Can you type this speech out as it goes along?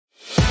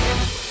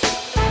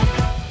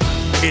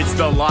It's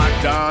the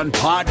Locked On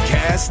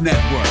Podcast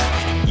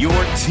Network, your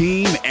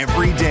team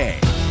every day.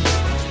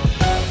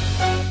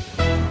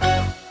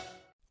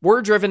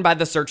 We're driven by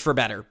the search for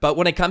better, but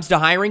when it comes to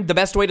hiring, the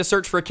best way to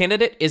search for a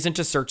candidate isn't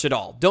to search at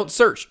all. Don't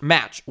search,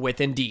 match with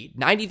Indeed.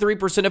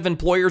 93% of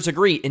employers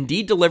agree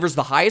Indeed delivers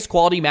the highest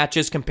quality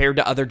matches compared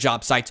to other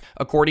job sites,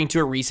 according to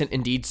a recent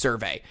Indeed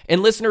survey.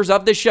 And listeners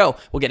of this show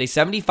will get a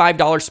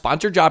 $75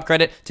 sponsored job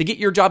credit to get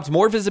your jobs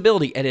more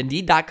visibility at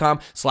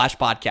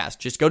Indeed.com/podcast.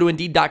 Just go to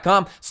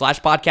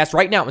Indeed.com/podcast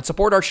right now and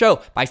support our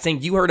show by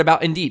saying you heard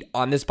about Indeed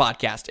on this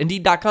podcast.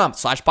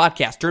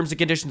 Indeed.com/podcast. Terms and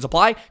conditions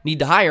apply. Need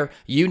to hire?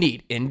 You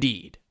need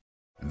Indeed.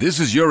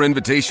 This is your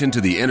invitation to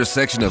the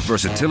intersection of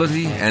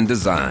versatility and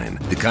design.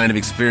 The kind of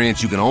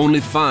experience you can only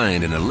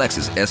find in a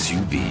Lexus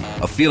SUV.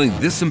 A feeling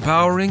this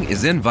empowering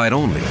is invite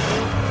only.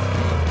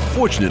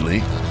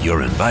 Fortunately,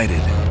 you're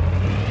invited.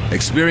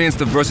 Experience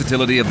the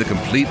versatility of the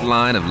complete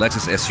line of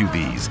Lexus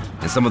SUVs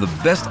and some of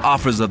the best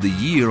offers of the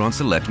year on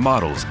select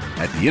models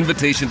at the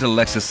Invitation to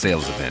Lexus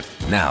sales event,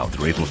 now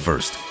through April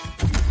 1st.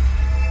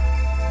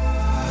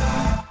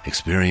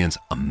 Experience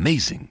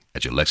amazing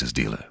at your Lexus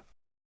dealer.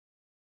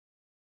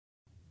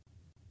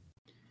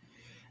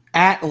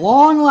 At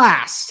long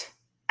last,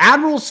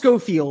 Admiral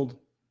Schofield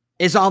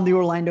is on the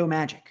Orlando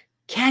Magic.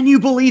 Can you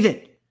believe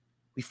it?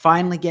 We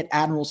finally get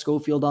Admiral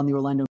Schofield on the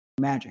Orlando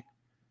Magic.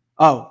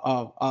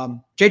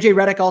 JJ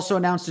Redick also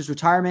announced his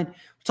retirement. We'll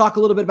talk a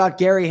little bit about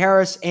Gary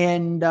Harris,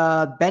 and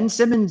Ben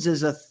Simmons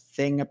is a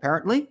thing,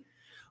 apparently.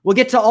 We'll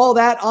get to all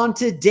that on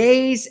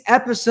today's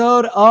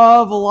episode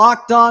of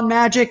Locked On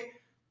Magic.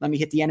 Let me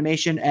hit the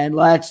animation, and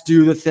let's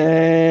do the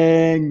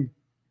thing.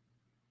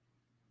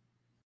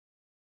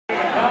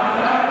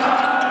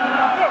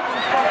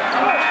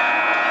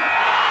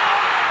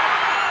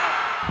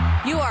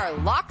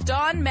 Locked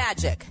On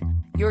Magic,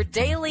 your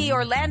daily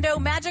Orlando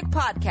Magic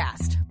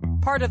podcast.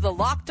 Part of the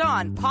Locked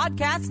On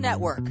Podcast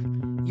Network,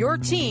 your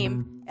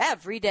team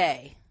every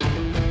day.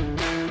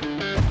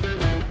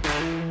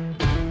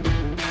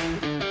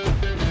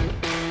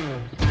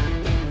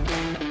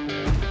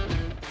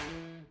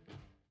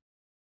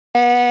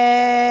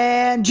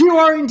 And you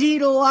are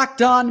indeed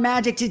Locked On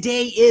Magic.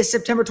 Today is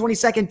September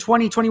 22nd,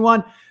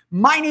 2021.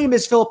 My name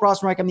is Philip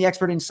Rossmark. I'm the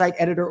expert insight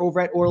editor over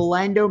at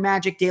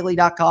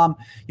OrlandoMagicDaily.com.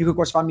 You can, of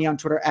course, find me on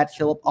Twitter at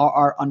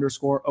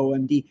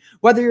PhilipRR_OMD.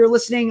 Whether you're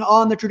listening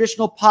on the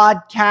traditional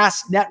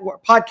podcast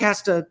network,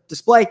 podcast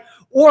display,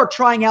 or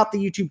trying out the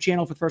YouTube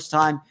channel for the first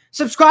time,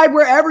 subscribe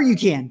wherever you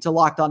can to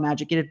Locked On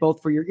Magic. Get it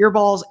both for your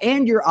earballs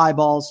and your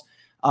eyeballs.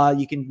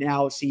 You can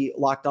now see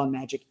Locked On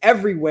Magic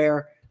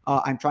everywhere.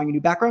 I'm trying a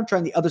new background,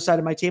 trying the other side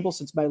of my table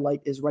since my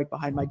light is right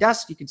behind my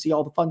desk. You can see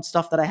all the fun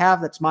stuff that I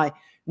have. That's my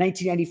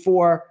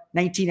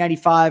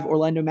 1994-1995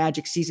 Orlando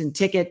Magic season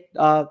ticket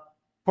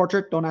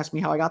portrait. Don't ask me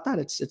how I got that.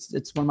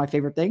 It's one of my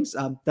favorite things.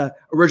 The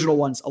original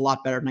one's a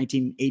lot better.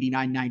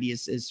 1989-90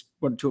 is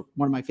one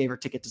of my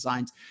favorite ticket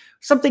designs.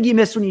 Something you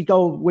miss when you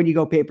go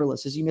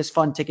paperless is you miss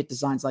fun ticket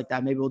designs like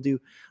that. Maybe we'll do a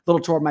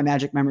little tour of my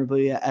Magic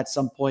memorabilia at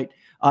some point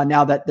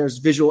now that there's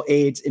visual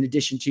aids in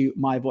addition to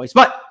my voice.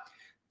 But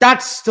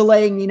that's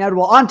delaying the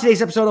inevitable. On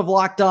today's episode of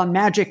Locked On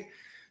Magic,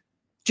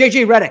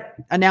 JJ Redick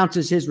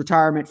announces his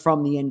retirement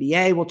from the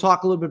NBA. We'll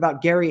talk a little bit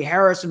about Gary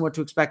Harris and what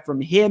to expect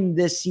from him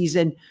this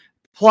season,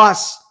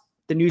 plus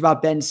the news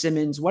about Ben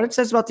Simmons, what it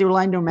says about the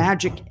Orlando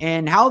Magic,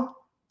 and how,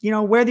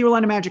 where the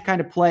Orlando Magic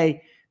kind of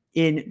play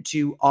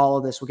into all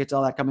of this. We'll get to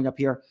all that coming up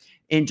here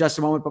in just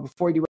a moment. But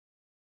before we do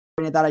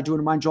any of that, I do want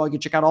to remind you all you can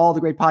check out all the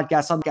great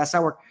podcasts on the Podcast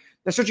Network.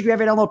 They're searching for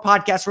every download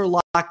podcast for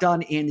Locked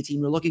On and the team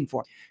you're looking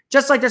for.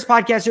 Just like this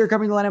podcast here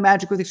covering the Orlando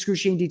Magic with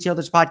excruciating detail,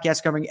 this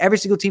podcast covering every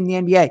single team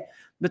in the NBA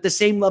with the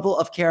same level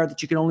of care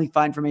that you can only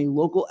find from a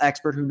local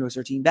expert who knows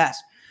their team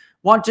best.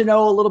 Want to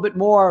know a little bit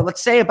more,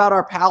 let's say, about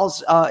our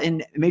pals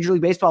in Major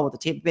League Baseball with the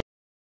Tampa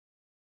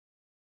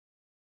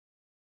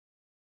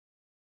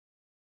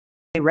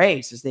Bay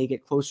Rays as they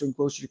get closer and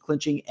closer to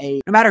clinching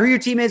no matter who your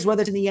team is,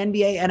 whether it's in the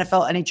NBA,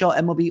 NFL, NHL,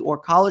 MLB, or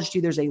college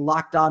team, there's a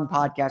Locked On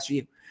podcast for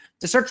you.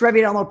 To search for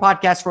every download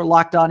podcast for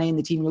Locked On and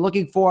the team you're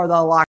looking for, the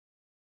Locked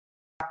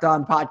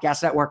On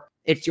Podcast Network.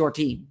 It's your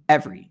team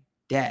every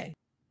day.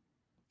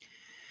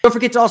 Don't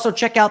forget to also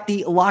check out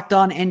the Locked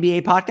On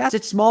NBA podcast.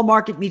 It's Small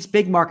Market Meets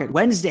Big Market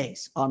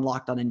Wednesdays on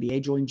Locked On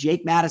NBA. Join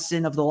Jake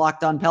Madison of the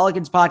Locked On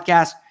Pelicans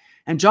podcast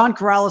and John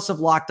Corrales of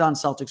Locked On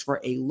Celtics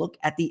for a look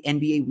at the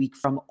NBA week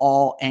from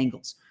all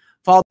angles.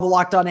 Follow the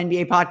Locked On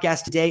NBA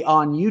podcast today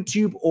on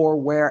YouTube or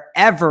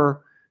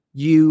wherever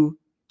you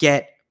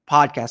get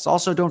podcasts.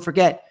 Also, don't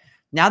forget,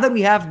 now that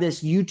we have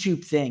this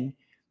YouTube thing,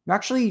 we're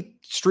actually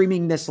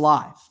streaming this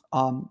live.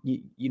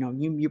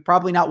 You're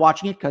probably not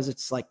watching it because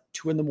it's like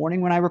 2 a.m.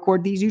 when I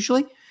record these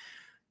usually.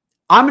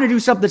 I'm going to do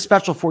something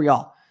special for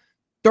y'all.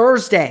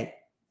 Thursday,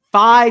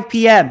 5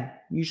 p.m.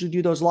 Usually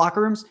do those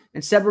locker rooms.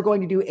 Instead, we're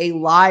going to do a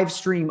live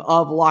stream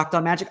of Locked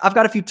On Magic. I've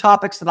got a few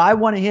topics that I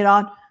want to hit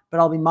on, but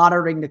I'll be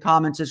monitoring the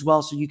comments as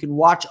well so you can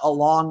watch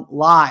along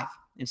live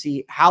and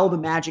see how the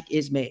magic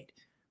is made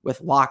with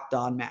Locked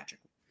On Magic.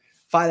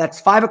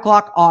 That's 5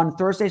 o'clock on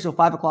Thursday, so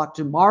 5 o'clock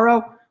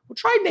tomorrow. We'll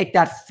try and make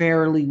that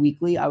fairly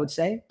weekly, I would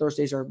say.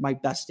 Thursdays are my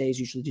best days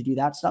usually to do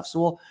that stuff.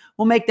 So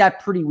we'll make that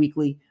pretty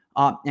weekly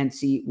and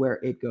see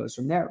where it goes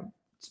from there.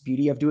 It's the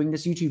beauty of doing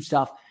this YouTube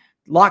stuff.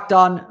 The Locked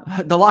On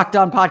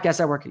Podcast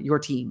Network, your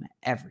team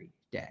every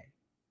day.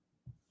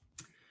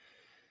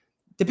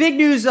 The big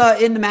news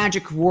in the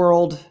Magic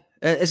world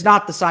is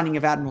not the signing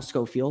of Admiral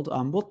Schofield.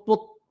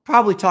 We'll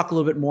probably talk a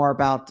little bit more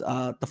about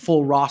the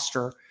full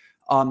roster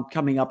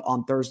coming up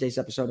on Thursday's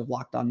episode of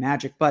Locked On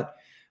Magic. But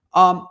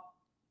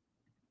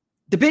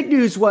the big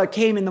news what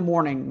came in the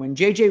morning when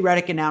JJ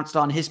Redick announced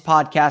on his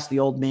podcast, The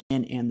Old Man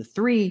and the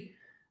Three,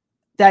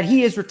 that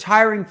he is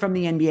retiring from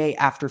the NBA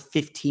after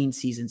 15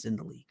 seasons in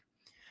the league.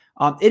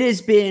 It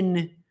has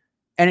been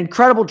an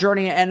incredible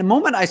journey. And the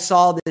moment I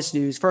saw this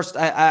news, first,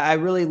 I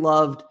really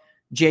loved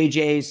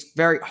JJ's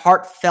very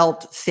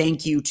heartfelt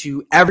thank you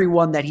to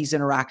everyone that he's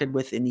interacted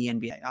with in the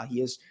NBA.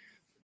 He is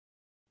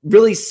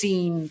really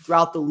seen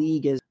throughout the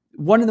league as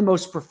one of the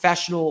most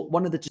professional,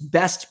 one of the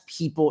best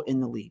people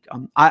in the league.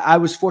 I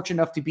was fortunate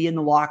enough to be in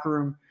the locker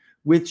room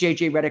with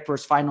JJ Redick for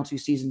his final 2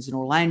 seasons in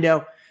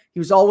Orlando.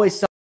 He was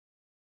always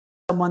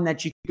someone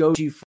that you could go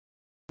to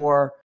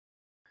for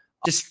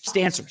just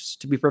answers,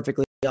 to be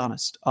perfectly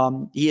honest.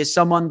 He is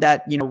someone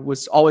that,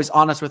 was always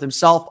honest with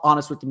himself,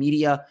 honest with the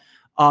media,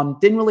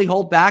 didn't really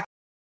hold back,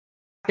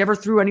 never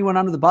threw anyone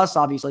under the bus,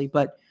 obviously,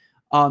 but,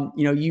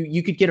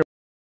 you could get a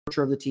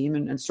picture of the team,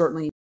 and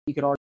certainly you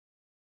could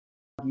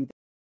argue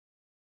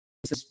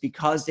this is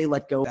because they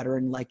let go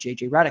veteran like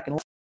JJ Redick,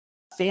 and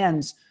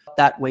fans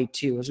that way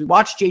too. As we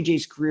watch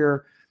JJ's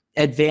career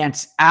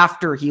advance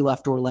after he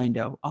left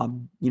Orlando,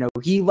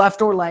 he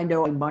left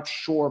Orlando a much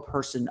sure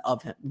person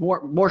of him,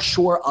 more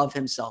sure of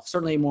himself,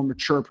 certainly a more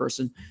mature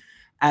person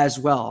as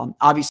well.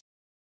 Obviously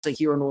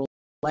here in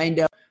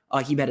Orlando,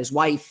 he met his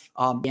wife,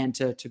 began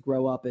to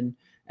grow up and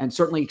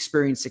certainly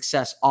experienced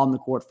success on the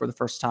court for the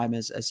first time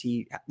as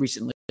he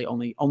recently,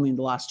 only in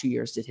the last 2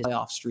 years, did his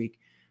playoff streak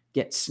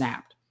get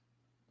snapped.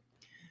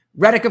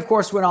 Redick, of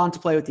course, went on to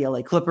play with the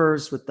LA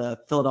Clippers, with the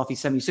Philadelphia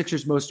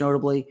 76ers, most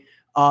notably.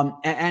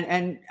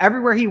 And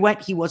everywhere he went,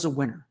 he was a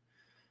winner.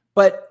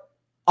 But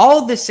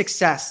all this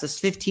success, this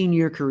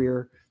 15-year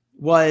career,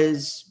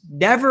 was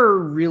never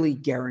really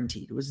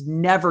guaranteed. It was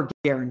never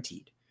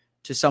guaranteed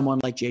to someone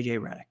like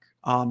JJ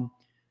Redick.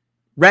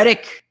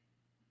 Redick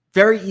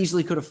very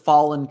easily could have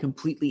fallen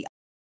completely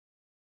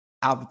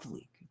out of the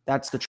league.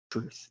 That's the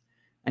truth.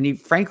 And he,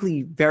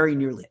 frankly, very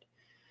nearly did.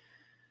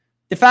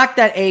 The fact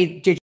that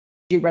JJ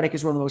Redick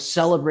is one of the most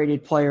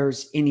celebrated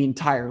players in the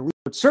entire league,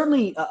 but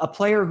certainly a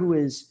player who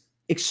is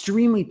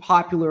extremely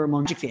popular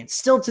among Magic fans,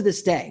 still to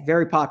this day,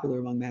 very popular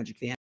among Magic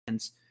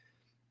fans,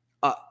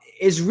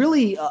 is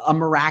really a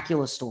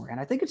miraculous story. And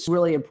I think it's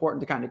really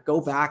important to kind of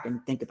go back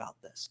and think about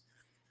this.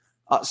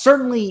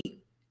 Certainly,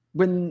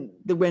 when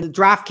the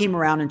draft came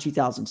around in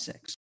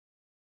 2006,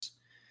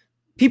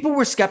 people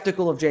were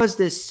skeptical of JJ as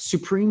this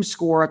supreme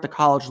scorer at the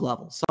college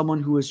level,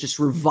 someone who was just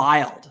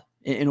reviled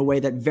in a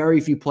way that very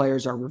few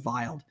players are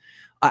reviled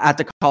at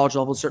the college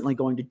level. Certainly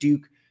going to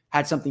Duke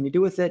had something to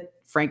do with it.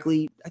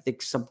 Frankly, I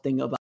think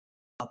something about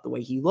the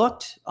way he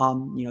looked.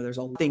 There's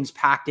all things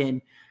packed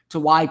in to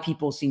why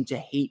people seem to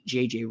hate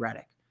JJ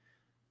Redick.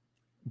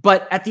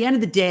 But at the end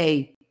of the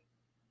day,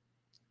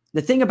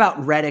 the thing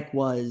about Redick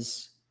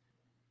was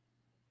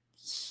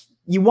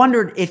you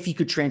wondered if he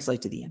could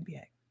translate to the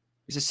NBA.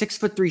 He's a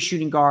 6'3"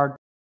 shooting guard,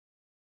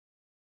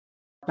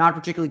 not a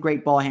particularly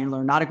great ball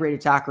handler, not a great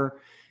attacker.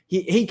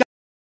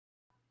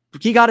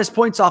 He got his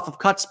points off of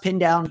cuts, pin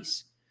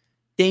downs,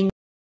 things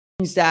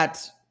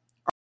that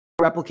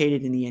are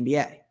replicated in the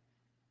NBA.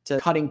 To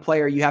cutting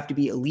player, you have to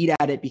be elite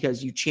at it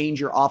because you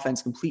change your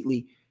offense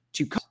completely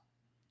to cut,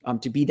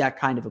 to be that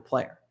kind of a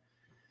player.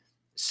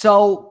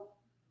 So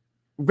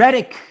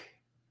Redick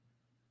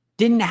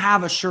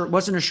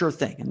wasn't a sure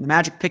thing. And the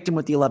Magic picked him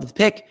with the 11th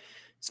pick.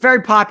 It's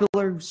very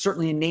popular,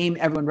 certainly a name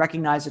everyone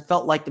recognized. It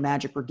felt like the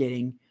Magic were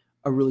getting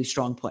a really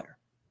strong player.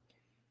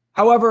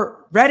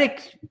 However,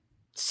 Redick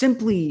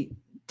simply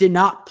did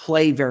not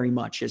play very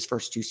much his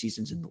first 2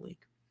 seasons in the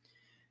league.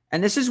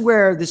 And this is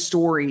where the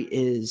story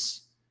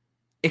is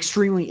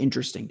extremely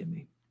interesting to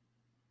me.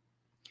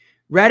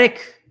 Redick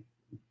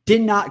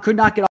could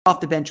not get off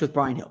the bench with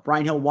Brian Hill.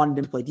 Brian Hill wanted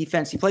him to play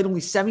defense. He played only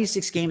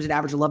 76 games and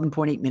averaged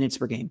 11.8 minutes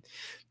per game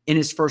in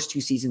his first 2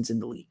 seasons in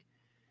the league.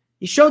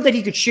 He showed that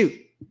he could shoot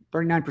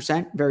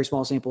 39%, very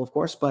small sample, of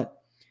course,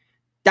 but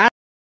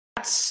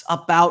that's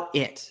about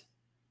it.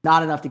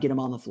 Not enough to get him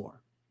on the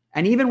floor.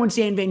 And even when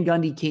Stan Van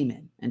Gundy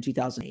came in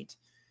 2008,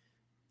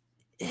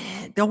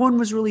 no one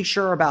was really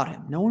sure about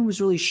him. No one was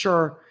really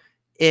sure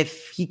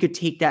if he could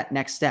take that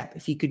next step,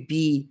 if he could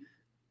be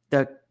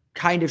the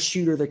kind of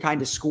shooter, the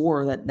kind of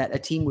scorer that a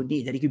team would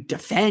need, that he could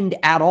defend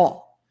at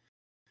all.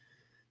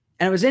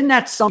 And it was in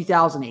that summer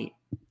 2008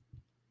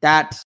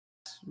 that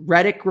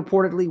Redick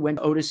reportedly went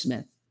to Otis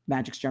Smith,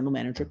 Magic's general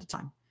manager at the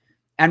time,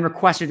 and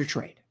requested a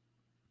trade.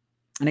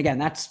 And again,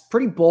 that's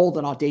pretty bold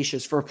and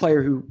audacious for a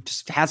player who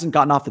just hasn't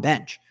gotten off the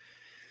bench.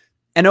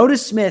 And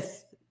Otis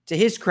Smith, to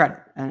his credit,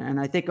 and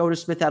I think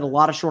Otis Smith had a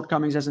lot of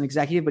shortcomings as an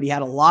executive, but he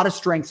had a lot of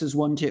strengths as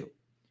one too.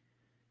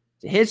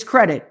 To his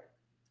credit,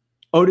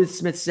 Otis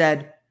Smith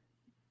said,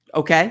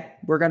 okay,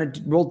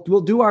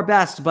 we'll do our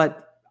best,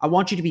 but I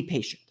want you to be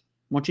patient.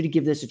 I want you to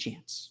give this a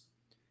chance.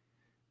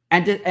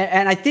 And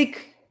I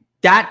think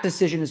that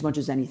decision, as much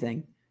as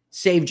anything,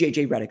 saved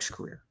JJ Redick's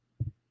career.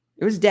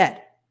 It was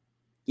dead.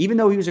 Even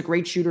though he was a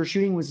great shooter,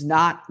 shooting was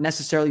not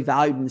necessarily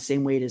valued in the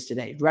same way it is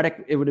today.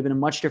 Redick, it would have been a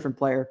much different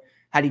player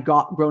had he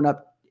grown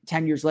up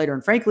 10 years later.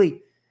 And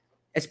frankly,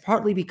 it's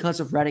partly because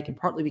of Redick and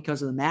partly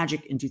because of the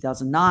Magic in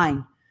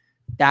 2009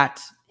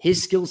 that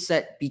his skill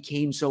set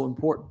became so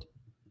important.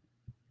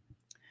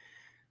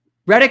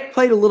 Redick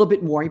played a little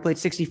bit more. He played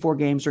 64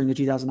 games during the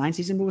 2009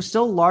 season, but was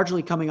still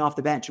largely coming off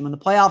the bench. And when the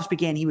playoffs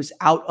began, he was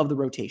out of the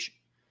rotation.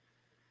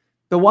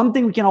 The one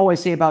thing we can always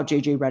say about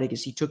JJ Redick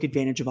is he took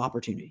advantage of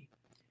opportunity.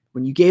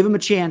 When you gave him a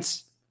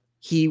chance,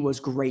 he was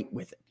great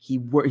with it. He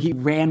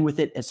ran with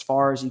it as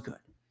far as he could.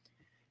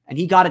 And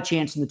he got a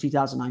chance in the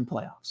 2009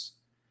 playoffs.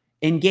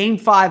 In Game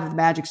 5 of the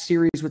Magic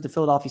series with the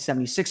Philadelphia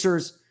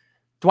 76ers,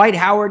 Dwight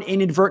Howard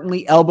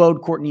inadvertently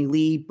elbowed Courtney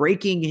Lee,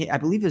 breaking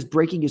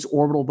his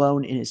orbital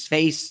bone in his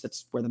face.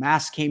 That's where the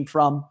mask came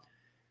from.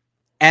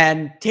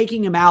 And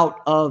taking him out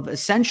of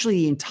essentially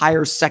the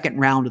entire second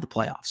round of the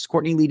playoffs.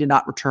 Courtney Lee did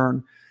not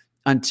return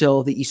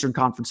until the Eastern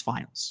Conference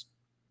Finals.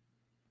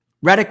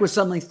 Redick was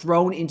suddenly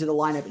thrown into the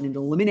lineup in an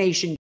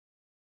elimination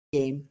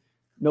game,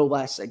 no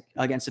less,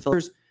 against the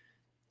Phillies,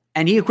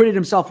 and he acquitted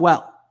himself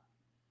well.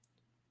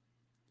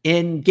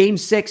 In Game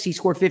 6, he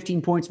scored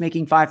 15 points,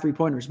 making 5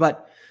 3-pointers.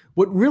 But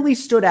what really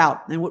stood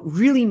out and what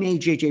really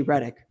made JJ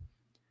Redick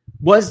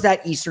was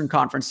that Eastern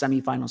Conference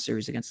semifinal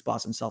series against the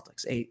Boston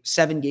Celtics, a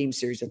 7-game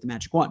series that the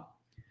Magic won.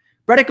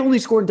 Redick only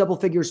scored in double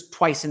figures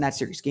twice in that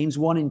series, Games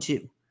 1 and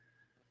 2.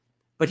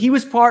 But he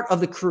was part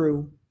of the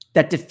crew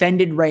that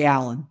defended Ray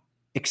Allen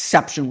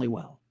exceptionally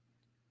well.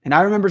 And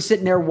I remember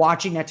sitting there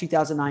watching that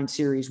 2009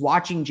 series,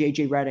 watching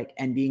JJ Redick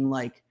and being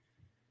like,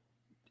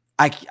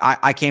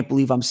 I can't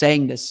believe I'm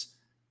saying this.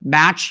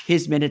 Match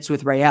his minutes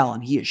with Ray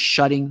Allen. He is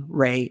shutting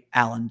Ray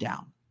Allen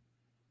down.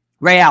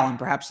 Ray Allen,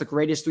 perhaps the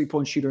greatest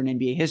three-point shooter in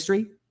NBA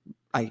history.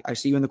 I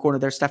see you in the corner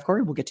there, Steph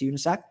Curry. We'll get to you in a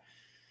sec.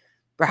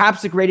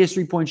 Perhaps the greatest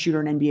three-point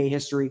shooter in NBA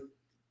history.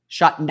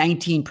 Shot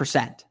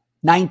 19%.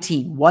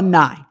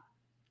 19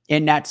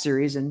 in that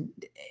series. And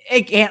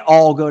it can't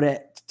all go to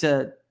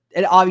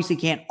it obviously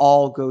can't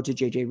all go to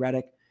JJ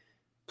Redick.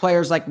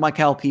 Players like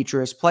Michael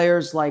Petrus,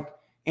 players like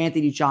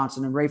Anthony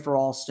Johnson and Rafer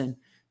Alston,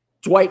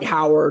 Dwight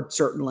Howard,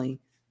 certainly,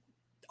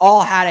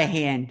 all had a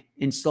hand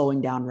in slowing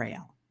down Ray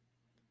Allen.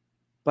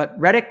 But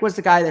Redick was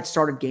the guy that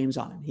started games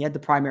on him. He had the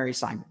primary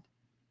assignment,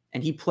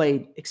 and he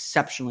played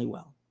exceptionally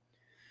well.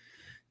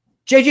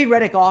 JJ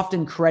Redick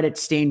often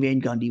credits Stan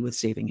Van Gundy with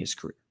saving his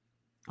career.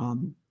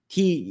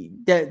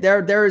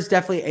 There is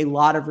definitely a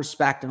lot of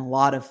respect and a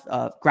lot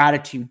of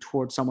gratitude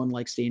towards someone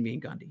like Stan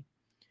Van Gundy.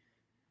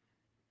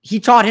 He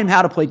taught him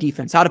how to play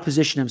defense, how to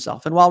position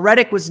himself. And while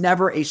Redick was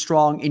never a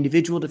strong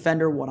individual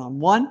defender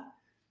one-on-one,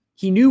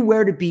 he knew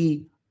where to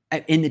be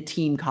in the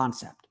team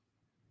concept.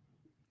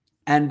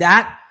 And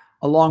that,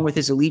 along with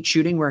his elite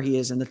shooting, where he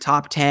is in the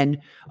top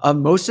 10 of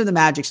most of the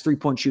Magic's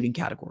three-point shooting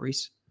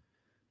categories,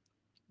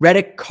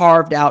 Redick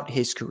carved out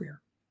his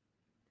career.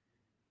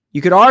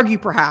 You could argue,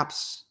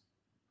 perhaps,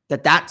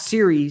 that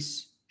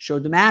series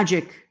showed the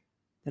Magic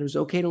that it was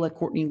okay to let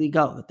Courtney Lee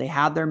go, that they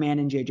had their man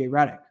in JJ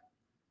Redick,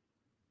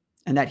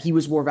 and that he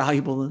was more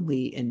valuable than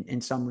Lee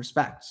in some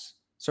respects.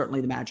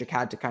 Certainly the Magic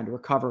had to kind of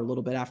recover a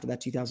little bit after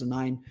that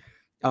 2009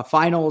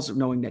 finals,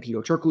 knowing that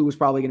Hedo Turkoglu was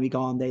probably going to be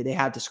gone. They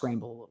had to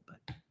scramble a little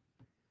bit.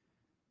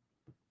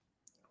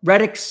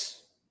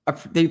 Redick's,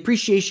 the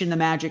appreciation the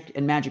Magic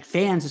and Magic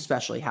fans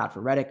especially had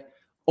for Redick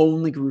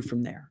only grew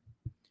from there.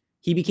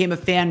 He became a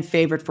fan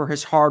favorite for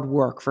his hard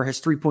work, for his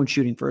three-point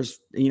shooting, for his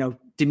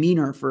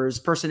demeanor, for his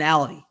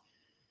personality.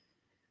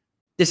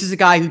 This is a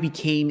guy who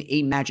became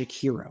a Magic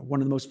hero,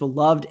 one of the most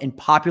beloved and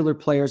popular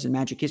players in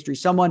Magic history,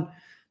 someone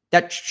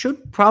that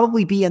should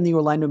probably be in the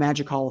Orlando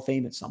Magic Hall of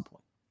Fame at some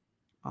point.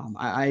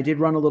 I did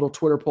run a little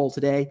Twitter poll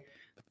today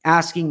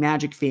asking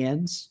Magic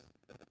fans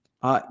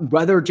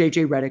whether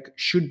JJ Redick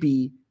should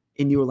be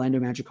in the Orlando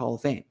Magic Hall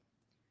of Fame.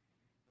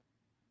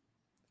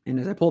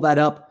 And as I pull that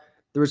up,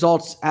 the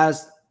results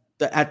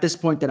at this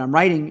point that I'm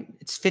writing,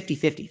 it's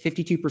 50-50.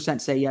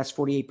 52% say yes,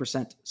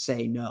 48%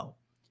 say no.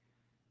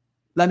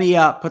 Let me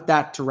put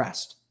that to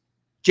rest.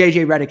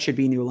 JJ Redick should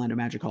be in the Orlando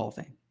Magic Hall of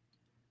Fame.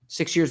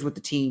 6 years with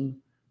the team,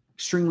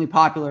 extremely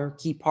popular,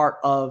 key part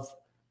of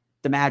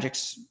the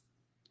Magic's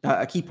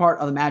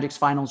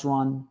finals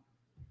run.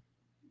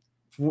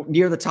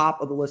 Near the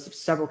top of the list of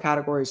several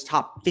categories,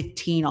 top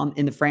 15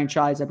 in the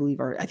franchise, I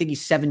believe, or I think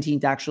he's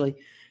 17th actually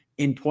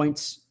in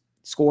points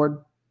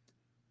scored.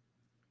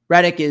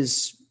 Redick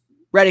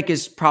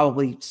is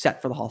probably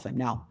set for the Hall of Fame.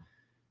 Now,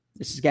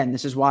 this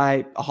is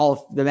why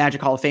the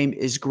Magic Hall of Fame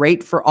is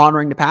great for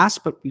honoring the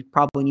past, but we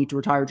probably need to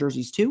retire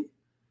jerseys too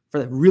for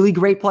the really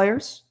great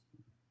players.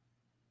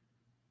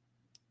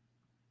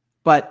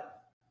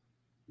 But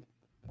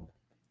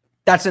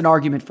that's an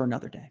argument for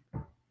another day.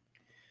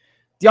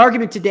 The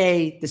argument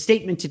today, the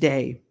statement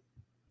today,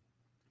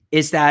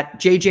 is that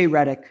JJ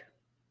Redick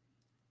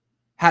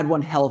had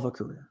one hell of a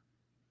career.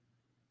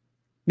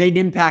 Made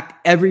an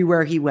impact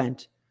everywhere he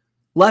went.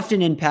 Left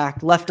an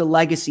impact, left a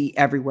legacy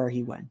everywhere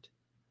he went.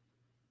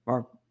 Or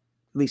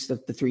at least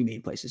the three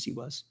main places he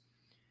was.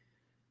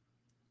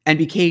 And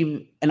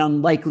became an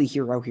unlikely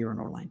hero here in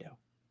Orlando.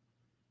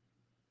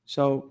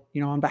 So,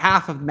 on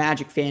behalf of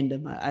Magic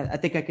fandom, I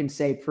think I can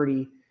say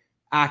pretty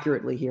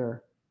accurately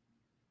here,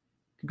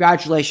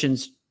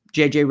 congratulations,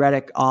 JJ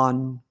Redick,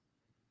 on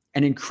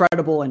an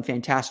incredible and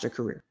fantastic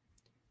career.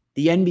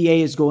 The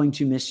NBA is going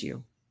to miss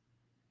you.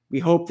 We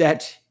hope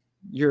that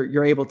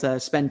you're able to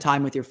spend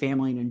time with your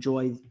family and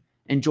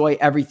enjoy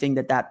everything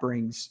that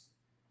brings.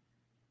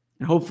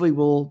 And hopefully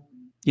we'll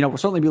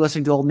certainly be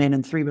listening to Old Man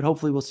in 3, but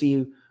hopefully we'll see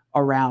you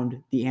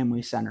around the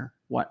Amway Center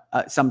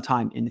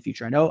sometime in the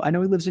future. I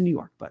know he lives in New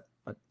York, but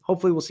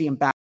hopefully we'll see him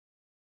back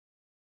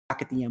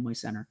at the Amway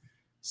Center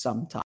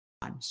sometime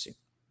soon.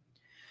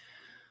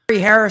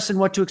 Gary Harris, and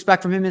what to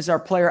expect from him as our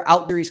player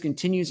out series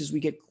continues as we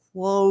get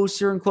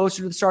closer and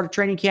closer to the start of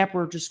training camp.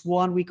 We're just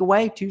 1 week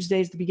away.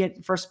 Tuesday's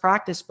the first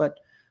practice, but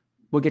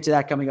we'll get to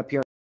that coming up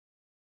here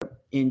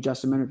in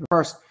just a minute.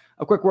 First,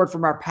 a quick word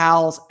from our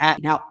pals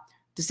at Now.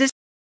 Does this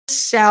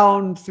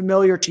sound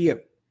familiar to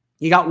you?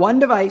 You got one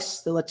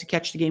device that lets you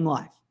catch the game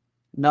live,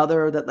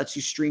 another that lets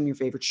you stream your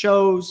favorite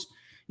shows.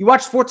 You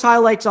watch sports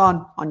highlights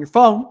on your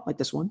phone, like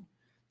this one,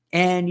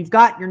 and you've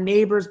got your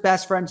neighbor's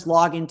best friend's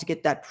login to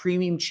get that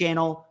premium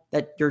channel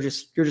that you're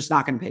just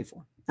not going to pay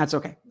for. That's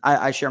okay.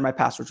 I share my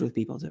passwords with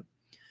people too.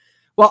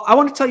 Well, I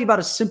want to tell you about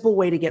a simple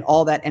way to get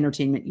all that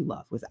entertainment you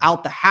love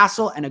without the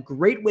hassle, and a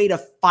great way to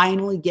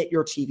finally get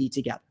your TV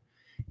together.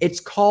 It's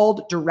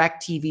called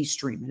DirecTV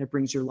Stream, and it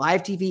brings your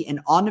live TV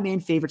and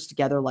on-demand favorites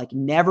together like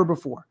never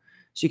before.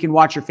 So you can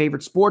watch your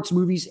favorite sports,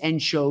 movies,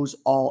 and shows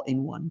all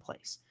in one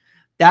place.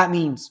 That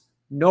means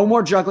no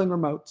more juggling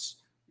remotes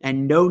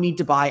and no need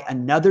to buy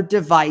another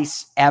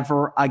device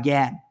ever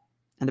again.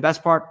 And the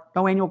best part,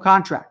 no annual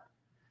contract.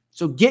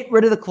 So get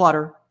rid of the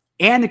clutter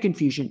and the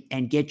confusion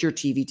and get your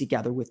TV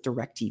together with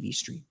DirecTV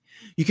Stream.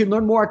 You can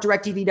learn more at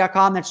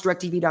directtv.com. That's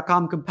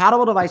directtv.com.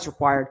 Compatible device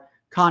required.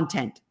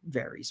 Content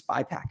varies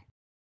by package.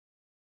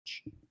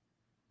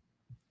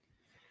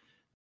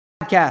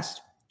 Podcast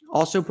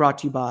also brought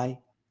to you by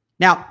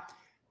Now.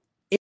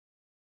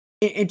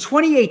 In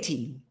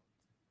 2018,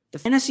 the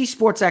fantasy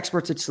sports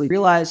experts at Sleep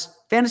realized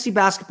fantasy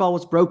basketball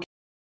was broken.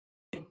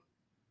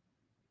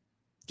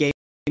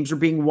 Games were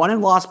being won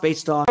and lost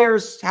based on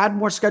players had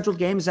more scheduled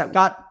games that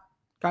got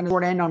kind of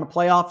short end on a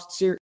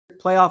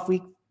playoff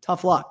week.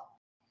 Tough luck.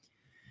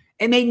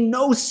 It made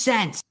no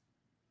sense.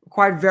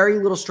 Required very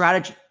little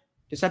strategy.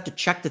 Just had to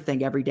check the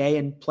thing every day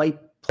and play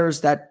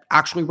players that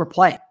actually were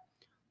playing.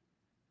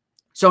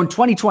 So in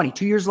 2020,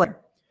 2 years later,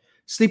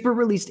 Sleeper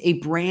released a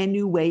brand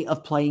new way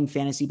of playing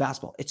fantasy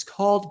basketball. It's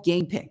called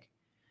Game Pick,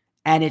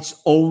 and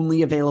it's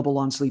only available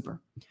on Sleeper.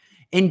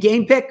 In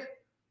Game Pick,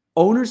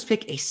 owners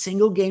pick a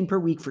single game per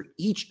week for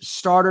each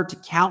starter to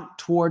count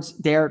towards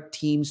their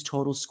team's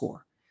total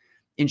score,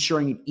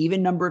 ensuring an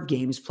even number of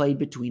games played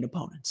between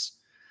opponents.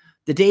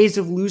 The days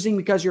of losing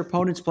because your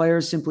opponent's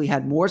players simply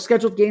had more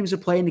scheduled games to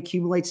play and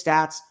accumulate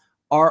stats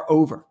are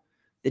over.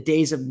 The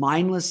days of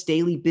mindless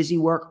daily busy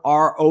work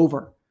are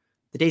over.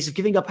 The days of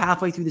giving up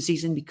halfway through the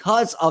season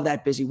because of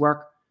that busy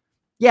work,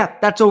 yeah,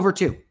 that's over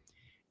too.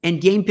 In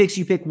Game Picks,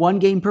 you pick one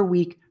game per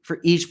week for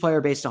each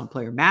player based on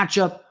player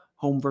matchup,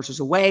 home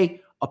versus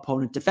away,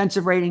 opponent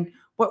defensive rating,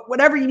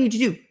 whatever you need to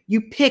do.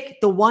 You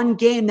pick the one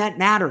game that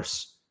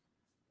matters,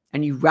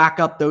 and you rack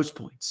up those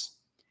points.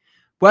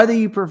 Whether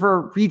you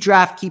prefer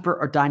redraft, keeper,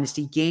 or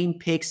dynasty, Game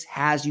Picks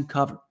has you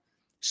covered.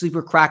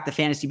 Sleeper cracked the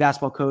fantasy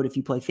basketball code if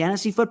you play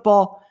fantasy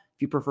football.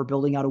 If you prefer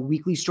building out a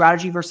weekly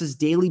strategy versus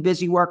daily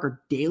busy work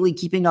or daily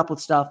keeping up with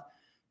stuff,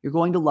 you're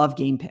going to love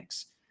Game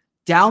Picks.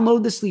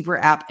 Download the Sleeper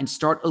app and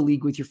start a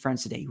league with your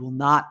friends today. You will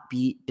not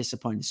be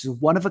disappointed. This is a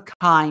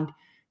one-of-a-kind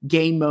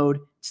game mode.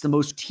 It's the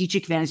most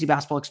strategic fantasy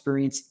basketball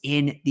experience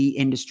in the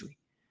industry.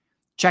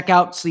 Check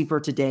out Sleeper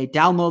today.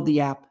 Download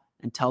the app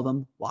and tell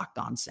them Locked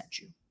On sent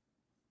you.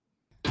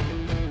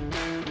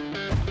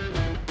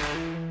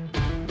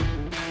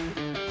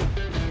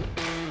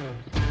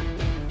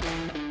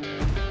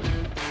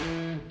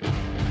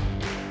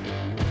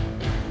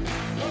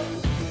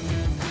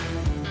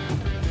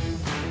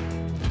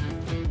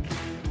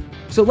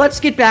 So let's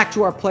get back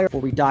to our player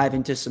before we dive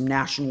into some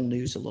national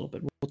news a little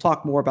bit. We'll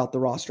talk more about the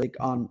roster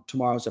on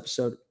tomorrow's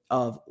episode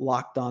of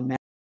Locked On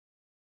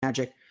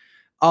Magic.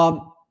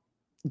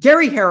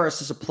 Gary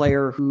Harris is a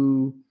player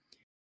who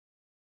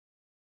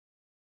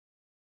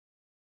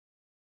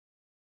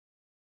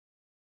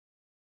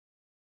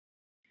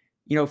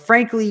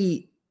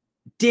frankly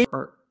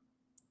didn't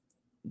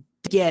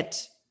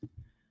get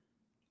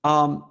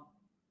the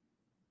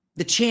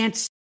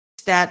chance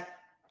that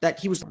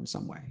he was in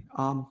some way.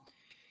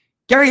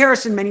 Gary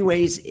Harris, in many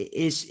ways,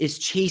 is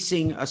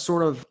chasing a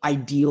sort of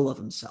ideal of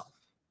himself.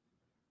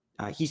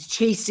 He's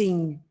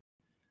chasing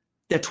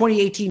the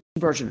 2018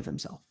 version of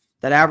himself.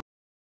 That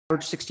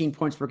average 16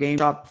 points per game,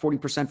 shot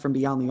 40% from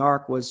beyond the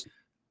arc, was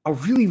a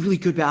really, really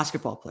good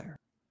basketball player.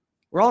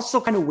 We're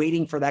also kind of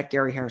waiting for that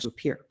Gary Harris to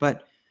appear.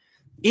 But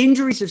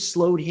Injuries have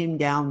slowed him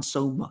down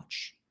so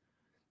much.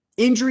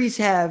 Injuries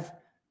have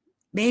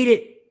made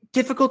it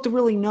difficult to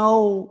really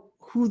know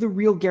who the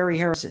real Gary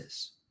Harris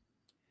is.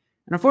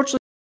 And unfortunately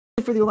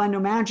for the Orlando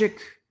Magic,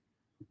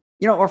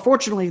 or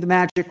fortunately the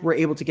Magic were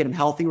able to get him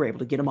healthy, were able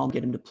to get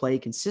him to play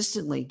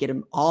consistently, get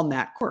him on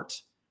that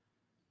court.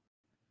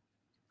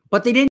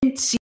 But they didn't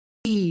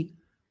see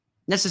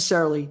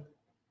necessarily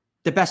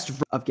the best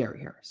of Gary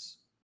Harris.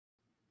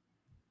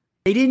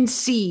 They didn't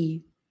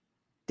see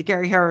the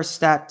Gary Harris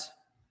that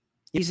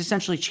he's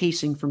essentially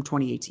chasing from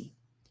 2018.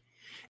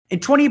 In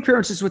 20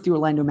 appearances with the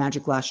Orlando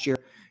Magic last year,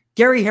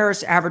 Gary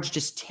Harris averaged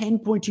just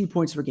 10.2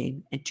 points per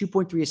game and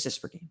 2.3 assists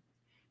per game.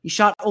 He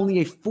shot only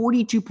a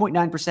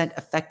 42.9%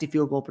 effective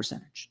field goal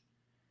percentage.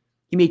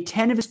 He made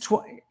 10 of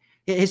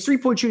his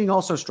three-point shooting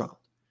also struggled,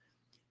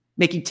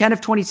 making 10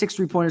 of 26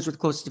 three-pointers with the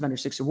closest defender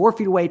 6 to 4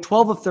 feet away,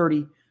 12 of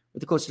 30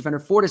 with the closest defender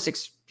 4 to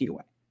 6 feet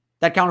away.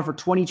 That counted for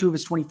 22 of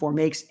his 24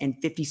 makes and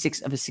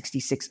 56 of his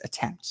 66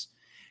 attempts.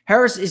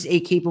 Harris is a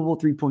capable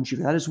three-point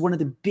shooter. That is one of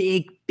the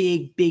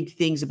big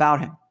things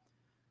about him.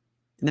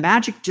 And the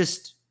Magic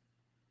just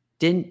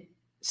didn't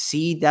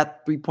see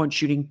that three-point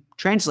shooting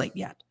translate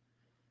yet.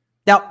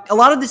 Now, a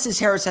lot of this is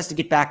Harris has to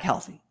get back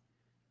healthy.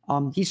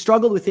 He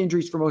struggled with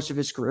injuries for most of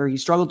his career. He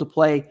struggled to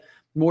play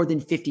more than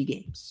 50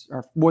 games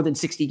or more than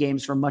 60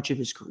 games for much of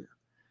his career.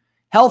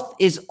 Health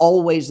is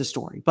always the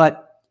story,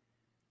 but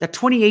the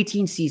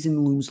 2018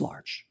 season looms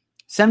large.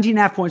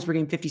 17.5 points per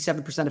game,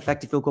 57%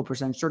 effective field goal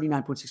percentage,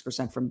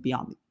 39.6% from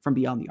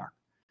beyond the arc.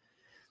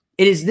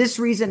 It is this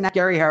reason that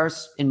Gary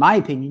Harris, in my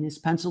opinion, is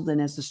penciled in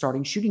as the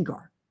starting shooting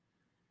guard.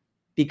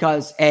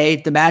 Because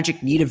the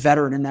Magic need a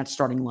veteran in that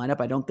starting lineup.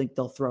 I don't think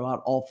they'll throw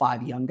out all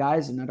 5 young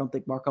guys, and I don't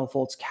think Markelle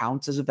Fultz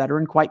counts as a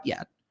veteran quite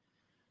yet.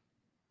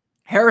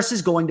 Harris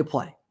is going to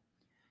play.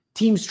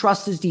 Teams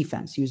trust his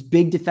defense. He was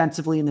big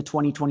defensively in the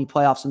 2020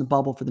 playoffs in the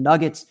bubble for the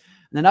Nuggets.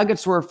 And the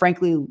Nuggets were,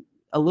 frankly,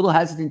 a little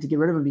hesitant to get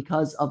rid of him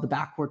because of the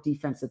backcourt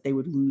defense that they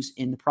would lose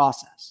in the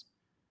process.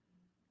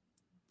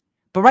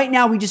 But right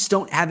now, we just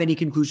don't have any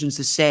conclusions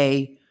to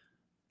say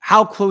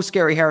how close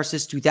Gary Harris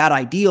is to that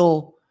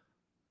ideal,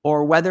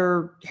 or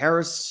whether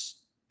Harris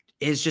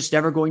is just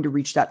never going to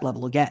reach that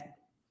level again.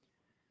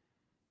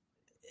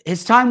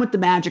 His time with the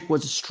Magic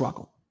was a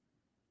struggle.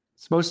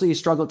 It's mostly a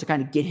struggle to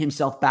kind of get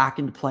himself back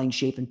into playing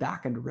shape and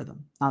back into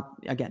rhythm.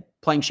 Again,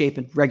 playing shape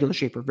and regular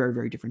shape are very,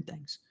 very different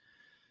things.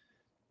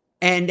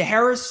 And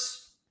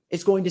Harris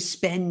is going to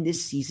spend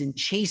this season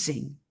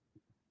chasing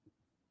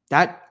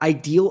that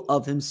ideal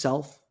of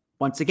himself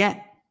once again.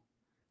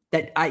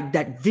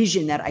 That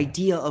vision, that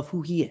idea of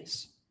who he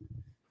is.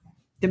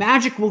 The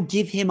Magic will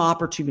give him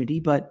opportunity,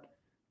 but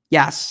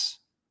yes,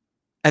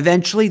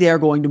 eventually they are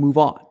going to move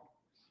on.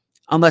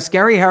 Unless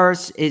Gary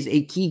Harris is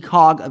a key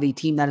cog of a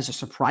team that is a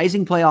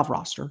surprising playoff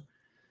roster,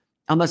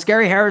 unless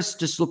Gary Harris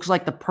just looks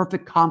like the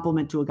perfect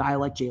complement to a guy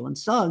like Jalen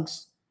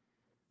Suggs,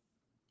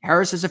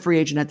 Harris is a free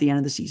agent at the end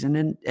of the season,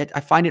 and I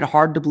find it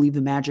hard to believe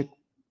the Magic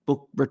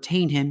will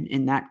retain him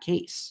in that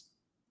case.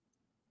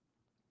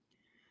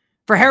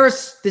 For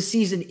Harris, this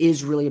season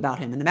is really about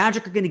him, and the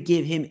Magic are going to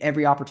give him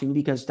every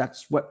opportunity because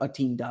that's what a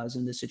team does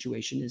in this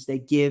situation is they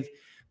give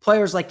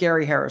players like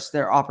Gary Harris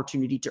their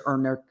opportunity to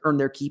earn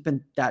their keep,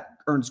 and that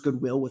earns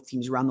goodwill with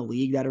teams around the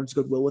league, that earns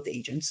goodwill with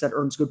agents, that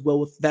earns goodwill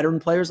with veteran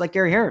players like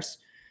Gary Harris.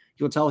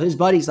 He'll tell his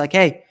buddies like,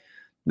 hey,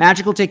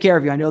 Magic will take care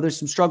of you. I know there's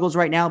some struggles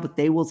right now, but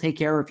they will take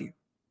care of you.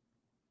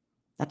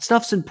 That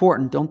stuff's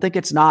important. Don't think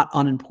it's not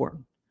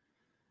unimportant.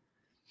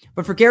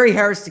 But for Gary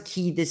Harris, the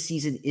key this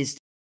season is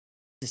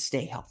to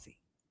stay healthy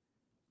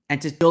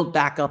and to build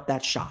back up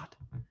that shot.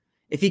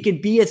 If he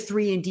can be a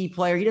 3-and-D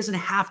player, he doesn't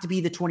have to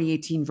be the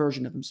 2018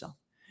 version of himself.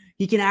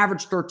 He can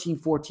average 13,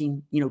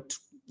 14,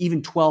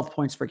 even 12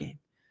 points per game.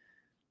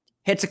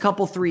 Hits a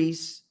couple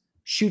threes,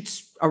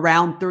 shoots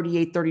around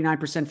 38,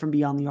 39% from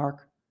beyond the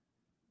arc.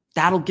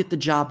 That'll get the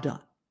job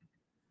done.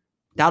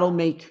 That'll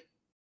make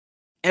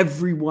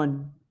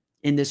everyone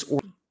in this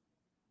order.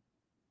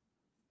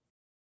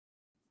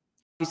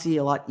 Obviously,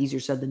 a lot easier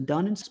said than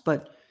done,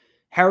 but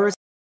Harris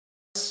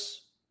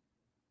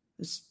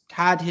has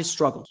had his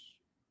struggles,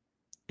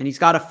 and he's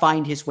got to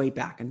find his way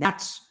back. And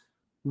that's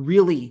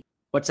really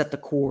what's at the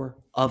core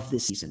of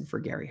this season for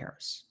Gary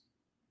Harris.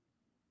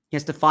 He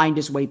has to find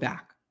his way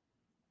back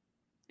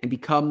and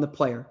become the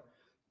player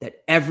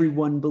that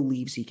everyone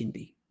believes he can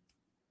be.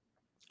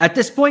 At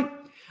this point,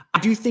 I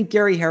do think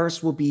Gary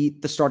Harris will be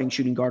the starting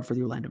shooting guard for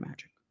the Orlando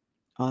Magic,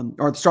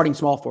 or the starting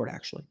small forward,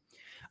 actually.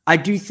 I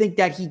do think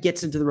that he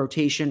gets into the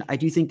rotation. I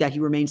do think that he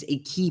remains a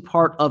key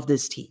part of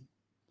this team.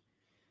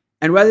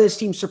 And whether this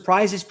team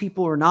surprises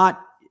people or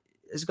not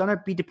is going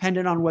to be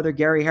dependent on whether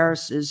Gary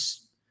Harris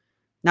is,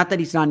 not that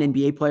he's not an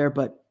NBA player,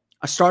 but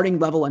a starting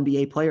level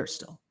NBA player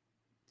still.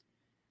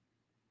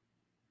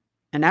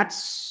 And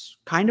that's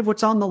kind of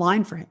what's on the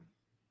line for him.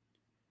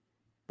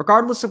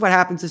 Regardless of what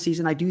happens this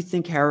season, I do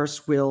think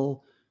Harris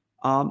will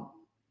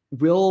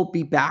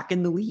be back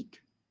in the league.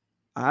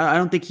 I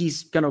don't think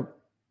he's going to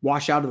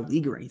wash out of the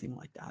league or anything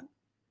like that.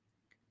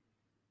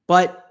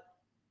 But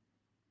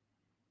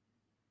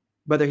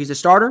whether he's a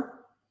starter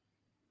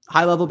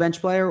high-level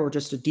bench player or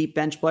just a deep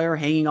bench player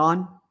hanging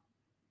on.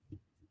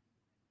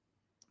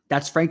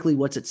 That's frankly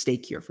what's at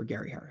stake here for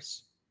Gary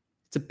Harris.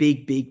 It's a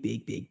big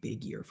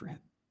year for him.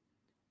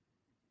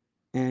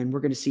 And we're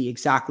going to see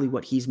exactly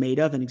what he's made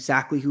of and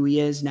exactly who he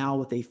is now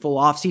with a full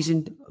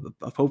offseason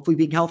of hopefully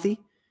being healthy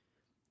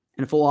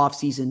and a full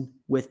offseason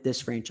with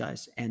this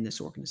franchise and this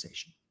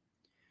organization.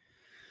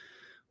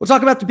 We'll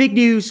talk about the big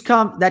news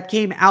that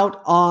came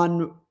out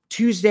on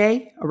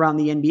Tuesday around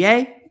the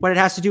NBA, what it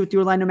has to do with the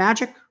Orlando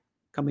Magic,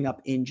 coming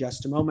up in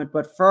just a moment.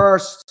 But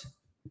first,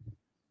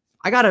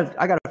 I got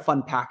a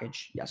fun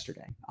package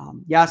yesterday.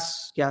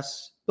 Yes,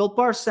 Built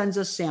Bar sends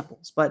us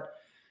samples, but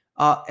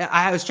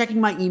I was checking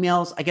my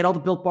emails. I get all the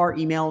Built Bar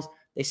emails.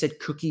 They said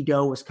cookie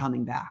dough was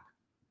coming back.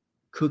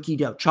 Cookie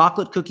dough,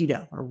 chocolate cookie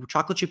dough, or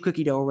chocolate chip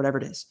cookie dough, or whatever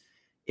it is.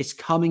 It's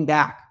coming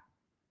back.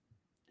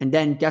 And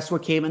then guess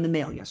what came in the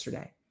mail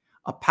yesterday?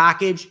 A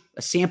package,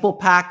 a sample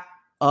pack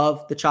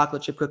of the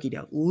chocolate chip cookie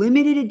dough.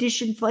 Limited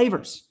edition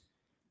flavors.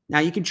 Now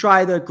you can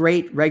try the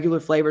great regular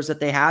flavors that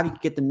they have. You can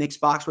get the mix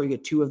box where you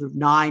get 2 of the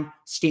 9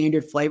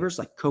 standard flavors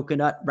like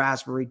coconut,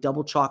 raspberry,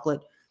 double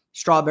chocolate,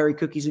 strawberry,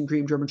 cookies and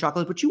cream, German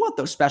chocolate. But you want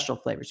those special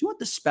flavors. You want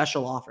the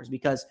special offers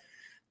because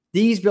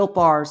these Built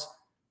Bars,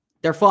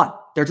 they're fun.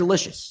 They're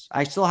delicious.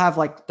 I still have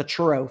like the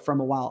churro from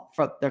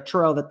the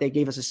churro that they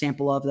gave us a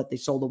sample of that they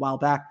sold a while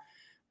back.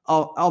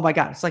 Oh my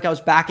God. It's like I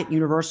was back at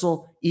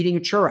Universal eating a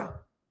churro.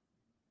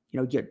 You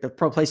know, the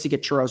pro place to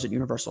get churros at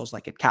Universal is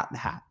like at Cat in the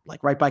Hat,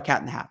 like right by Cat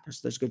in the Hat.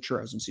 There's good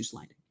churros in Seuss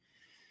Landing.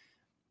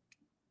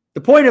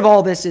 The point of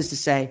all this is to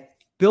say,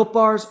 Built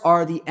Bars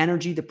are the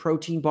energy, the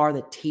protein bar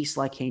that tastes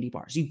like candy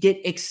bars. You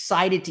get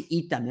excited to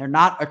eat them. They're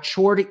not a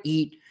chore to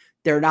eat.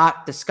 They're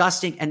not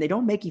disgusting, and they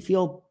don't make you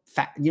feel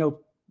fat,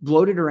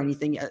 bloated or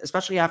anything,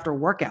 especially after a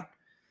workout.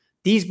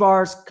 These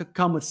bars could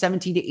come with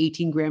 17 to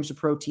 18 grams of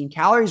protein,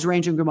 calories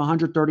ranging from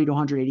 130 to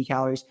 180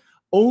 calories,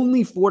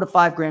 only 4 to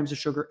 5 grams of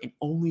sugar, and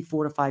only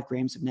 4 to 5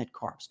 grams of net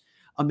carbs.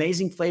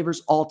 Amazing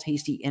flavors, all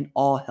tasty and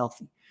all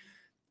healthy.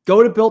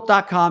 Go to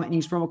Built.com and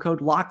use promo code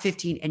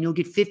LOCK15 and you'll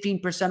get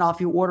 15% off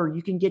your order.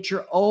 You can get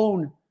your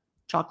own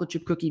chocolate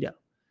chip cookie dough.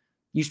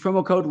 Use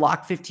promo code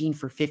LOCK15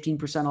 for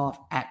 15% off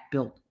at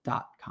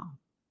Built.com.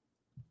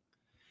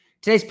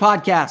 Today's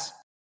podcast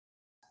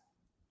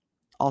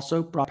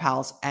also brought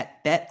pals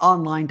at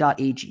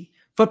betonline.ag.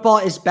 Football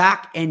is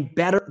back and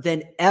better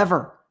than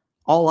ever.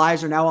 All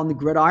eyes are now on the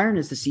gridiron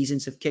as the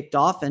seasons have kicked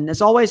off. And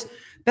as always,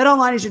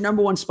 BetOnline is your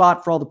number one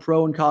spot for all the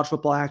pro and college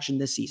football action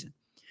this season.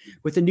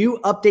 With a new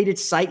updated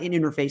site and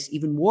interface,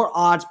 even more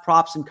odds,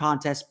 props, and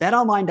contests,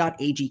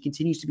 betonline.ag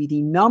continues to be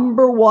the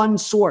number one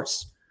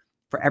source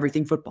for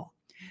everything football.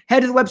 Head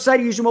to the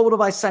website, use your mobile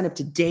device, sign up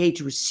today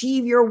to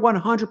receive your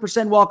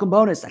 100% welcome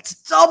bonus. That's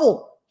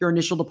double your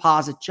initial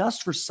deposit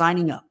just for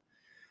signing up.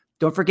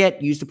 Don't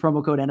forget, use the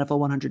promo code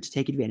NFL100 to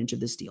take advantage of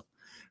this deal.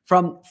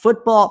 From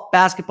football,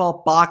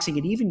 basketball, boxing,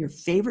 and even your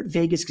favorite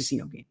Vegas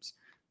casino games.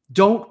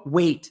 Don't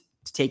wait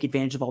to take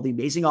advantage of all the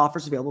amazing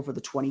offers available for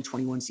the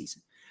 2021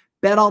 season.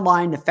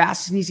 BetOnline, the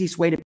fastest and easiest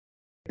way to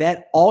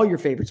bet all your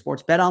favorite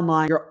sports.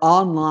 BetOnline, your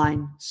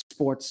online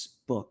sports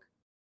book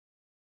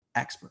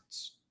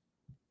experts.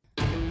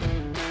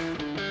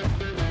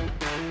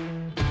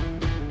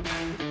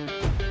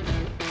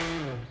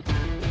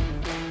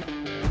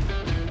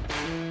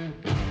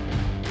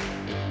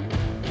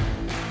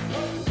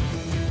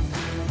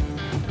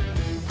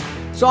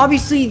 So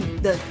obviously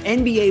the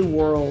NBA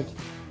world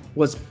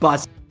was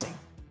buzzing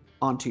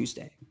on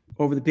Tuesday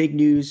over the big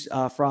news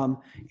from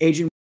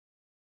Adrian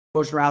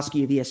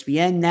Wojnarowski of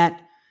ESPN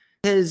that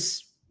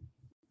has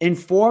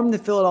informed the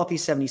Philadelphia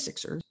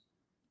 76ers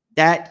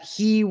that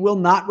he will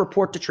not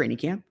report to training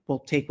camp, will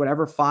take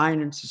whatever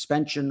fine and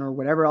suspension or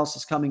whatever else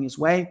is coming his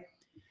way,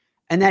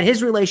 and that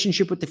his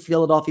relationship with the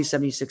Philadelphia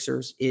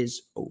 76ers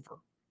is over.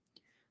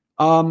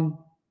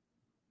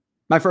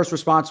 My first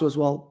response was,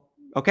 well,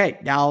 okay,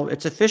 now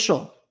it's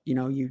official.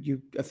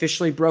 You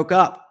officially broke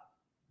up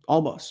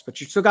almost,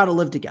 but you still got to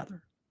live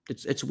together.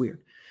 It's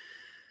weird.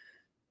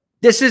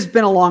 This has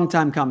been a long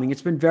time coming.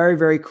 It's been very,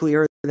 very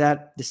clear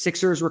that the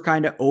Sixers were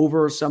kind of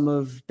over some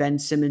of Ben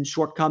Simmons'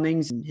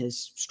 shortcomings and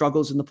his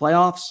struggles in the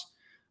playoffs.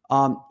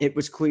 It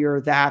was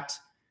clear that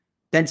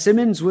Ben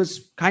Simmons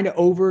was kind of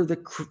over the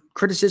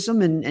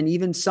criticism and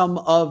even some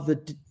of the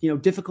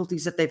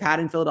difficulties that they've had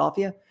in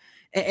Philadelphia.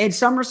 In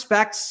some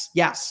respects,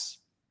 yes,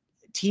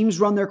 teams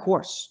run their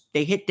course.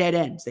 They hit dead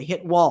ends. They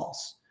hit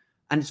walls.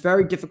 And it's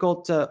very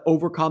difficult to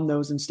overcome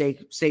those and stay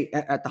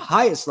at the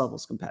highest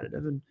levels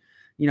competitive. And,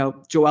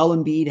 Joel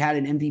Embiid had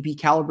an MVP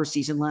caliber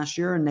season last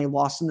year and they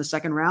lost in the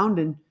second round.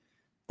 And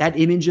that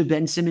image of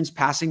Ben Simmons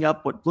passing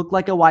up what looked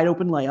like a wide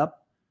open layup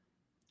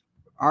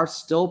are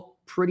still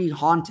pretty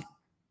haunting.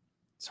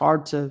 It's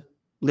hard to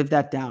live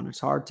that down. It's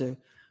hard to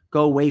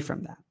go away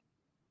from that.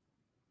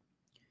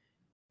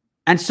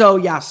 And so,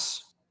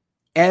 yes,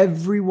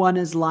 everyone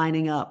is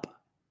lining up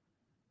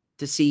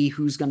to see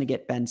who's going to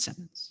get Ben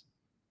Simmons.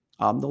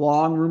 The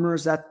long rumor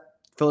is that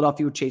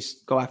Philadelphia would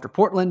go after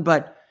Portland,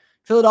 but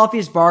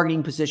Philadelphia's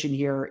bargaining position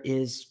here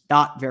is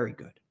not very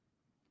good.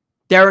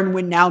 They're in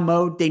win now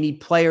mode. They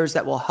need players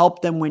that will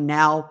help them win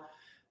now.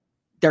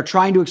 They're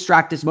trying to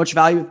extract as much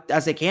value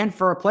as they can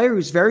for a player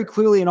who's very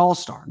clearly an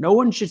all-star. No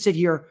one should sit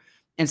here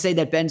and say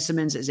that Ben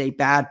Simmons is a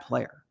bad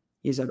player.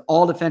 He's an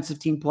all-defensive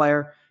team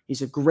player.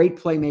 He's a great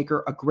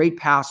playmaker, a great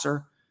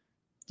passer,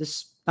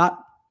 just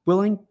not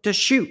willing to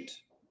shoot.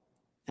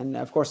 And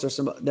of course,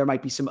 there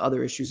might be some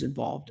other issues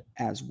involved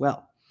as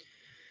well.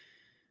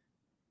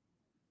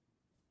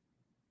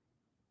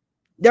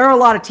 There are a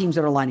lot of teams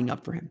that are lining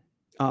up for him.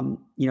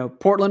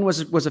 Portland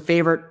was a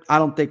favorite. I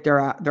don't think they're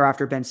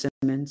after Ben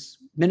Simmons.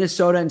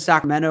 Minnesota and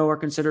Sacramento are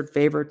considered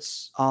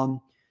favorites.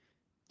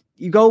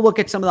 You go look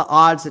at some of the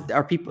odds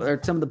that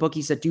some of the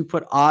bookies that do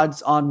put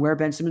odds on where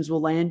Ben Simmons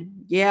will land.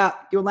 Yeah,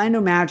 the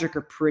Orlando Magic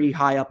are pretty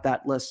high up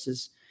that list,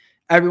 as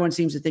everyone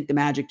seems to think the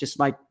Magic just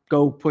might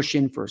go push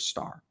in for a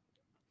star.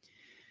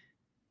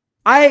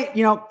 I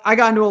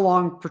got into a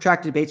long,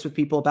 protracted debates with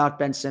people about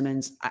Ben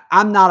Simmons.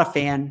 I'm not a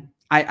fan.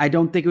 I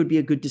don't think it would be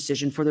a good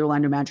decision for the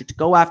Orlando Magic to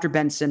go after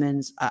Ben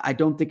Simmons. I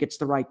don't think it's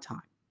the right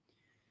time.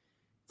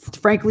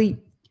 Frankly,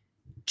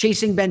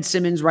 chasing Ben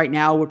Simmons right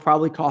now would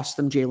probably cost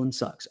them Jalen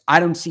Suggs. I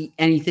don't see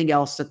anything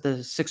else that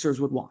the Sixers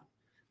would want.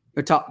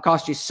 It would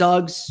cost you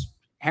Suggs,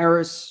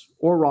 Harris,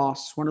 or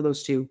Ross, one of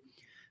those two.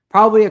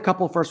 Probably a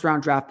couple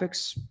first-round draft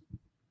picks.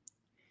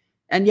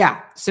 And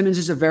yeah, Simmons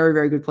is a very,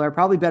 very good player,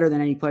 probably better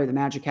than any player the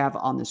Magic have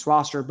on this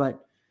roster,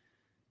 but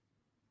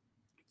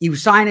you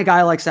sign a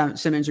guy like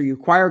Simmons or you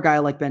acquire a guy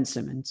like Ben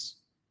Simmons,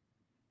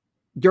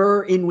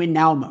 you're in win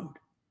now mode.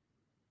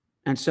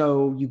 And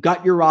so you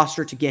got your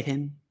roster to get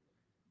him.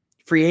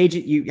 Free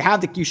agent,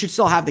 you should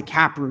still have the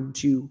cap room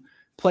to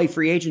play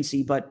free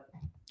agency, but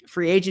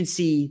free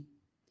agency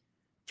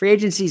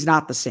is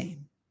not the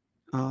same.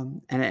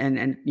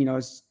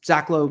 As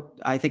Zach Lowe,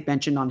 I think,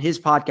 mentioned on his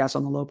podcast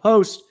on the Low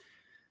Post,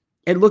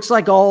 it looks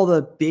like all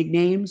the big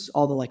names,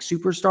 all the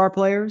superstar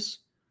players,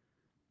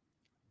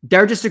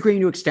 they're just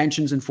agreeing to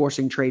extensions and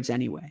forcing trades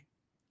anyway.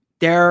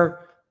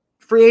 Their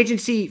free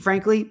agency,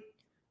 frankly,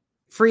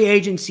 free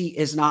agency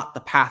is not the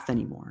path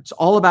anymore. It's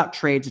all about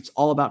trades. It's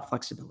all about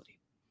flexibility.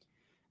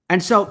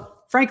 And so,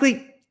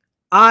 frankly,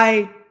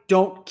 I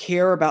don't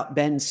care about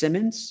Ben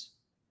Simmons.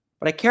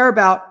 What I care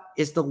about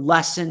is the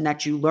lesson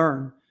that you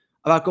learn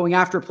about going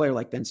after a player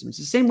like Ben Simmons.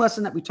 The same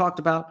lesson that we talked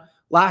about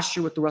last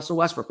year with the Russell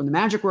Westbrook, when the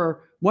Magic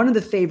were one of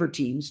the favored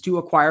teams to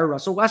acquire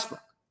Russell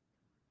Westbrook.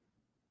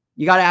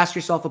 You got to ask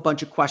yourself a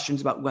bunch of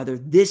questions about whether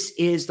this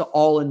is the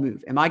all-in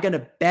move. Am I going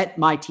to bet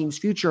my team's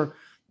future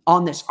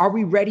on this? Are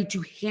we ready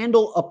to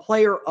handle a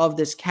player of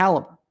this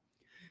caliber?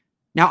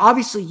 Now,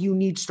 obviously, you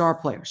need star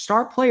players.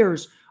 Star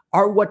players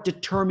are what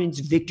determines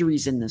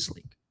victories in this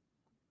league.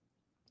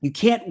 You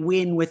can't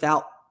win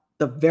without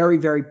the very,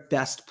 very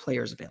best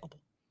players available.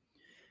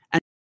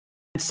 And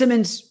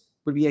Simmons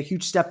would be a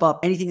huge step up,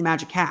 anything the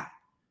Magic have.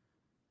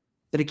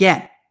 But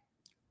again,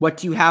 what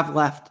do you have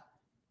left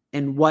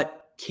and what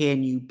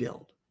can you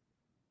build?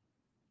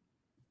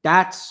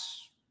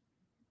 That's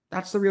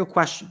the real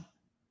question.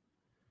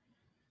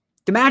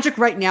 The Magic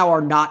right now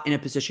are not in a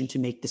position to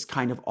make this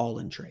kind of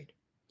all-in trade.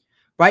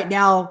 Right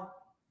now,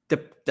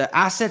 the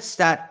assets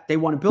that they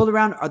want to build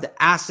around are the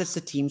assets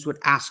the teams would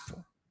ask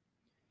for.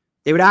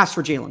 They would ask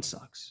for Jalen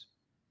Suggs.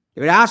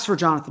 They would ask for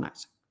Jonathan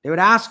Isaac. They would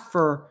ask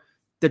for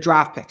the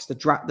draft picks,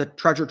 the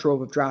treasure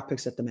trove of draft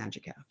picks that the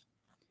Magic have.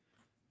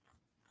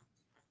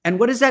 And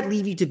what does that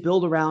leave you to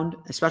build around,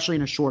 especially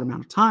in a short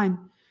amount of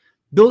time?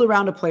 Build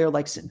around a player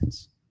like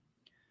Simmons.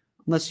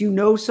 Unless you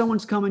know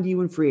someone's coming to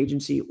you in free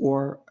agency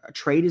or a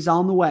trade is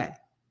on the way.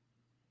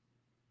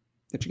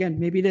 Which again,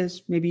 maybe it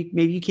is. Maybe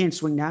you can't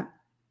swing that.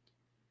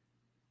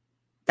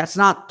 That's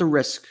not the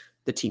risk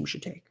the team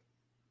should take.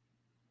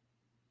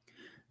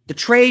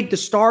 The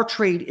star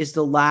trade is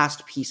the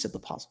last piece of the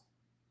puzzle.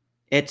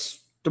 It's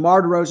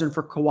DeMar DeRozan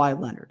for Kawhi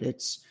Leonard.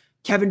 It's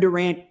Kevin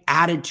Durant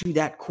added to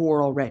that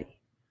core already.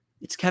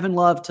 It's Kevin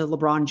Love to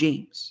LeBron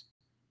James.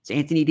 It's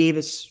Anthony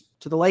Davis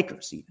to the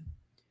Lakers even.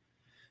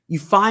 You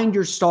find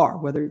your star,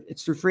 whether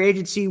it's through free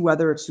agency,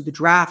 whether it's through the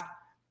draft,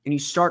 and you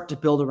start to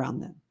build around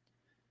them.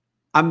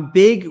 I'm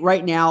big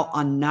right now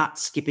on not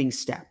skipping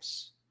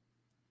steps.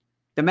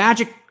 The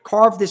Magic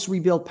carved this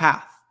rebuild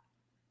path,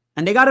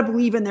 and they got to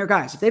believe in their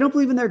guys. If they don't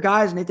believe in their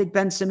guys and they think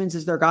Ben Simmons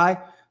is their guy,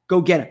 go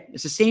get him.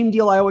 It's the same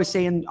deal I always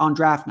say on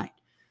draft night.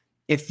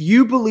 If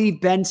you believe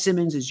Ben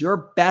Simmons is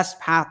your best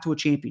path to a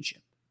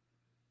championship,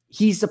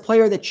 he's the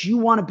player that you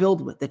want to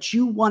build with, that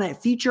you want to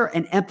feature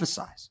and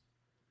emphasize.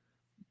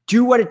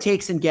 Do what it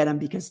takes and get him,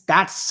 because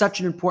that's such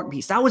an important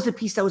piece. That was the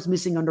piece that was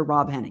missing under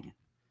Rob Hennigan.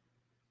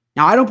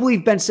 Now, I don't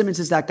believe Ben Simmons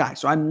is that guy,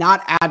 so I'm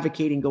not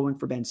advocating going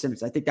for Ben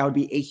Simmons. I think that would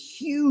be a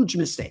huge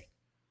mistake.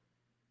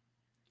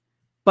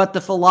 But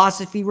the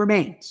philosophy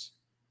remains.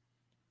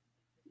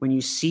 When you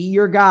see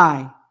your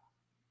guy,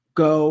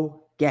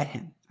 go get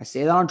him. I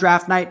say that on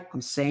draft night.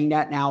 I'm saying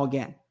that now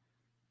again.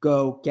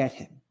 Go get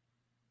him.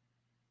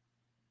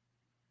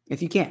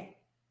 If you can.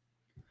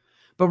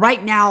 But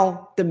right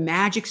now, the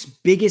Magic's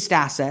biggest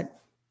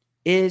asset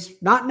is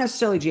not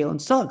necessarily Jalen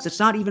Suggs. It's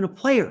not even a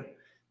player.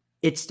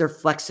 It's their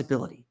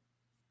flexibility.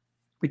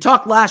 We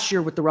talked last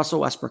year with the Russell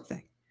Westbrook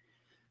thing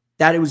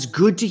that it was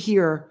good to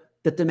hear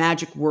that the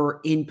Magic were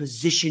in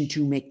position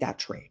to make that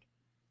trade.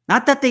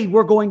 Not that they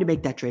were going to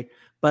make that trade,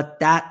 but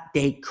that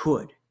they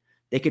could.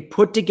 They could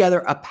put together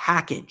a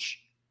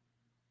package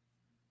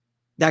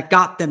that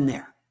got them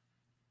there.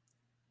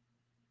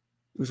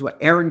 It was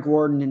Aaron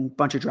Gordon and a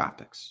bunch of draft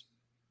picks.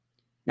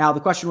 Now, the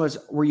question was,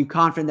 were you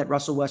confident that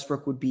Russell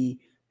Westbrook would be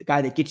the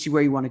guy that gets you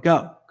where you want to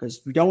go?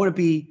 Because we don't want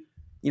to be,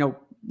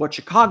 what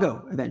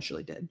Chicago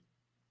eventually did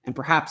and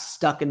perhaps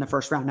stuck in the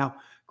first round. Now,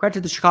 credit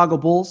to the Chicago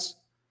Bulls.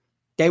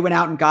 They went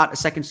out and got a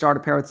second star to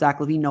pair with Zach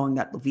LaVine, knowing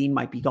that LaVine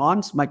might be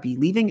gone, might be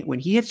leaving when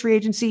he hits free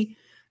agency.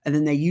 And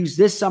then they used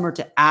this summer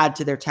to add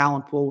to their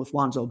talent pool with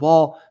Lonzo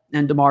Ball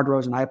and DeMar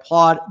DeRozan. I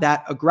applaud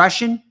that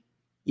aggression,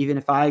 even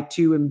if I,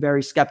 too, am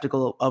very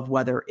skeptical of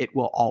whether it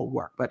will all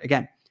work. But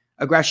again,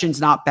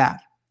 aggression's not bad.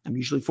 I'm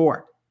usually for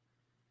it.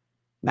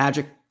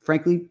 Magic,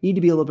 frankly, need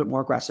to be a little bit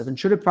more aggressive and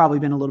should have probably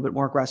been a little bit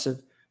more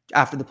aggressive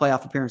after the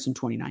playoff appearance in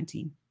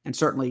 2019 and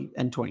certainly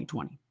in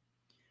 2020.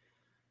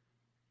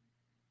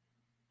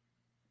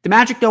 The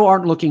Magic, though,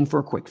 aren't looking for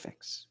a quick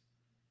fix.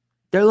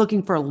 They're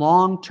looking for a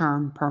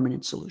long-term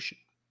permanent solution.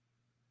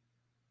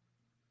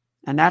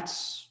 And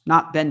that's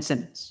not Ben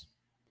Simmons.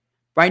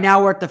 Right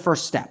now, we're at the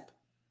first step.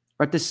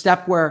 We're at the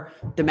step where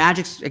the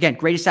Magic's, again,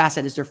 greatest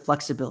asset is their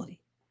flexibility.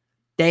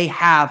 They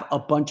have a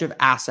bunch of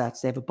assets.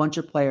 They have a bunch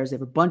of players. They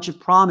have a bunch of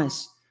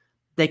promise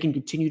they can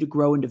continue to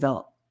grow and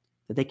develop,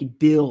 that they can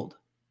build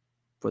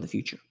for the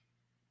future.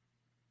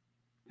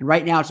 And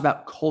right now, it's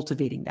about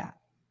cultivating that.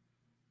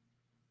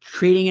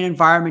 Creating an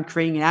environment,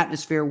 creating an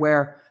atmosphere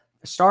where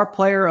a star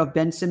player of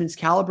Ben Simmons'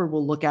 caliber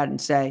will look at it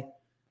and say,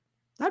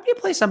 that'd be a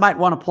place I might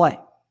want to play.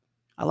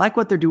 I like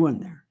what they're doing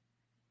there.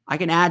 I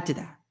can add to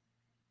that.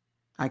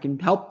 I can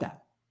help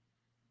that.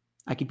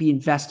 I could be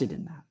invested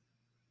in that.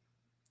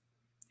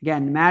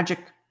 Again, the Magic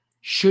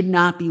should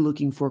not be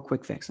looking for a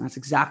quick fix. And that's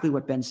exactly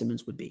what Ben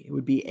Simmons would be. It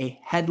would be a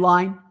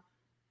headline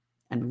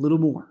and a little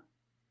more.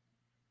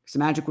 Because the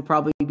Magic would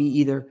probably be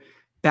either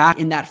back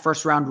in that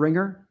first round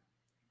ringer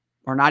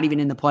or not even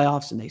in the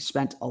playoffs, and they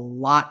spent a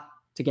lot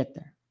to get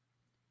there.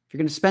 If you're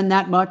going to spend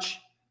that much,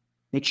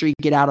 make sure you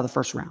get out of the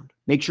first round.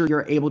 Make sure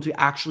you're able to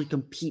actually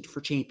compete for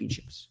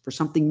championships, for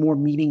something more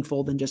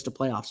meaningful than just a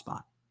playoff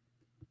spot.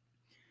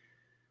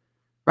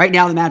 Right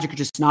now, the Magic are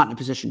just not in a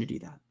position to do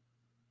that.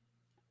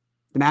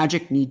 The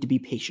Magic need to be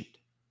patient.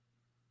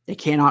 They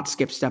cannot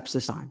skip steps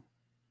this time.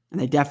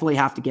 And they definitely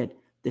have to get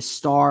this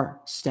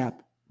star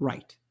step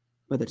right,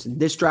 whether it's in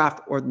this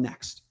draft or the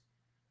next.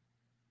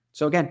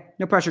 So again,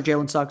 no pressure,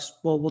 Jalen Suggs.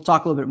 We'll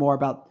talk a little bit more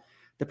about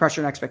the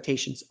pressure and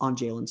expectations on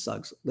Jalen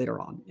Suggs later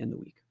on in the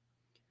week.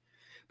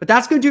 But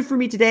that's going to do it for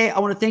me today. I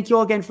want to thank you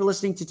all again for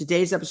listening to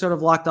today's episode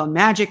of Locked On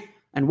Magic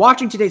and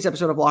watching today's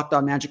episode of Locked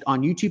On Magic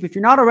on YouTube. If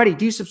you're not already,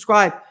 do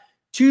subscribe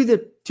to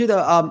the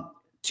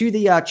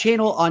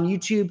channel on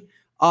YouTube.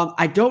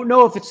 I don't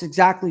know if it's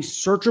exactly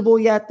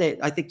searchable yet.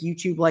 I think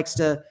YouTube likes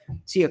to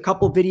see a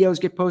couple videos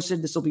get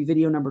posted. This will be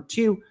video number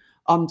 2.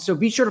 So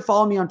be sure to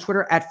follow me on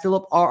Twitter at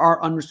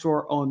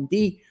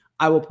PhilipRR_OMD.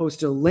 I will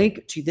post a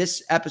link to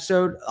this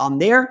episode on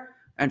there.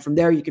 And from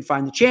there, you can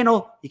find the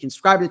channel. You can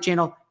subscribe to the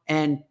channel.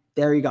 And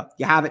there you go.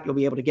 You have it. You'll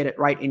be able to get it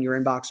right in your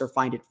inbox or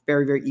find it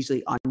very, very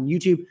easily on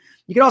YouTube.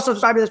 You can also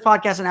subscribe to this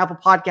podcast on Apple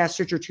Podcasts,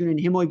 Stitcher, TuneIn,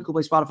 Himalaya, Google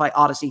Play, Spotify,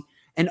 Odyssey,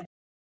 and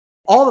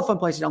all the fun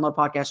places to download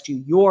podcasts to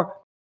your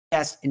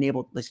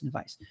enabled listening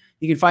device.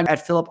 You can find me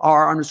at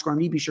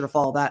PhilipRR_me. Be sure to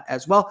follow that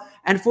as well.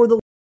 And for the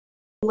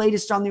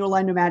latest on the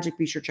Orlando Magic,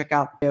 be sure to check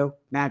out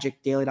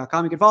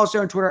magicdaily.com. You can follow us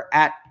there on Twitter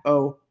at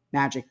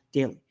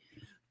OMagicDaily.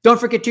 Don't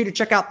forget to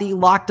check out the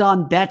Locked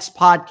On Bets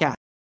podcast.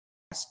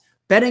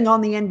 Betting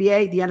on the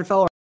NBA, the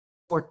NFL,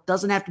 or it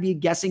doesn't have to be a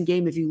guessing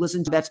game if you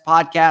listen to Bets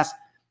podcast,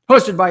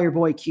 hosted by your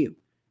boy Q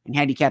and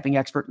handicapping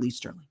expert Lee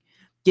Sterling.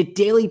 Get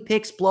daily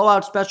picks,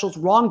 blowout specials,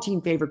 wrong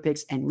team favorite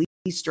picks, and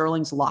Lee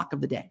Sterling's lock of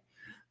the day.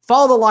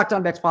 Follow the Locked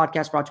On Bets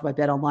podcast brought to you by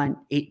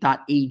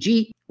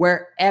BetOnline8.ag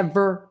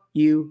wherever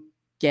you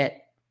get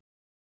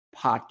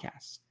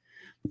podcasts.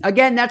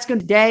 Again, that's good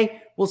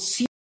today. We'll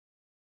see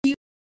you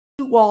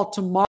all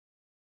tomorrow.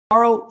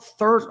 We'll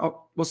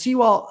see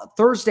you all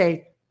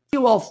Thursday. See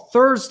you all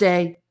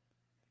Thursday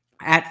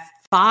at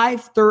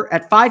 5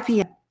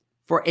 p.m.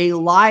 for a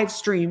live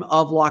stream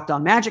of Locked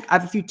On Magic. I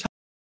have a few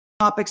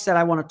topics that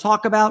I want to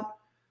talk about.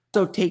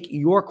 So take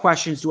your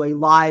questions to a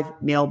live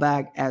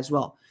mailbag as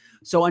well.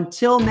 So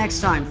until next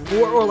time,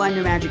 for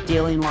Orlando Magic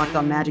Daily and Locked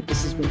On Magic,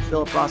 this has been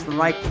Philip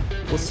Rossman-Reich.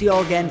 We'll see you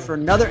all again for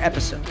another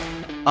episode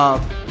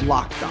of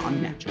Locked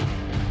On Magic.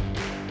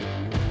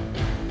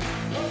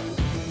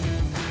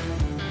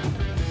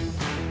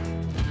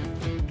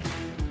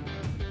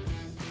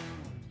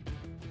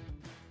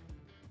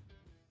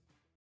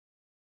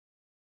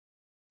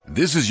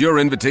 This is your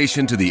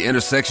invitation to the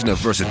intersection of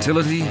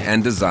versatility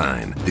and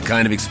design. The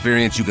kind of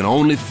experience you can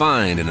only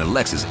find in a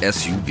Lexus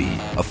SUV.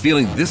 A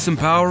feeling this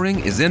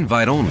empowering is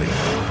invite only.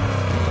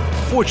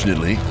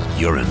 Fortunately,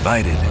 you're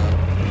invited.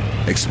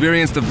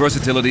 Experience the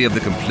versatility of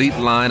the complete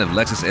line of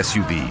Lexus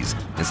SUVs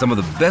and some of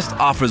the best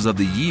offers of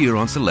the year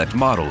on select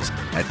models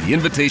at the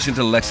Invitation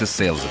to Lexus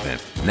sales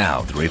event,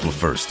 now through April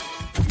 1st.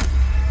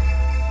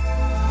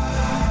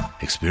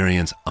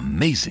 Experience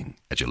amazing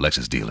at your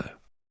Lexus dealer.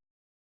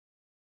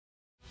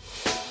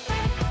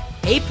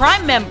 Hey,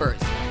 Prime members,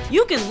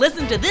 you can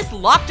listen to this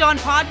Locked On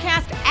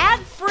podcast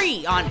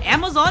ad-free on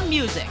Amazon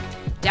Music.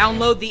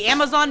 Download the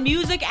Amazon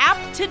Music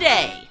app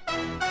today.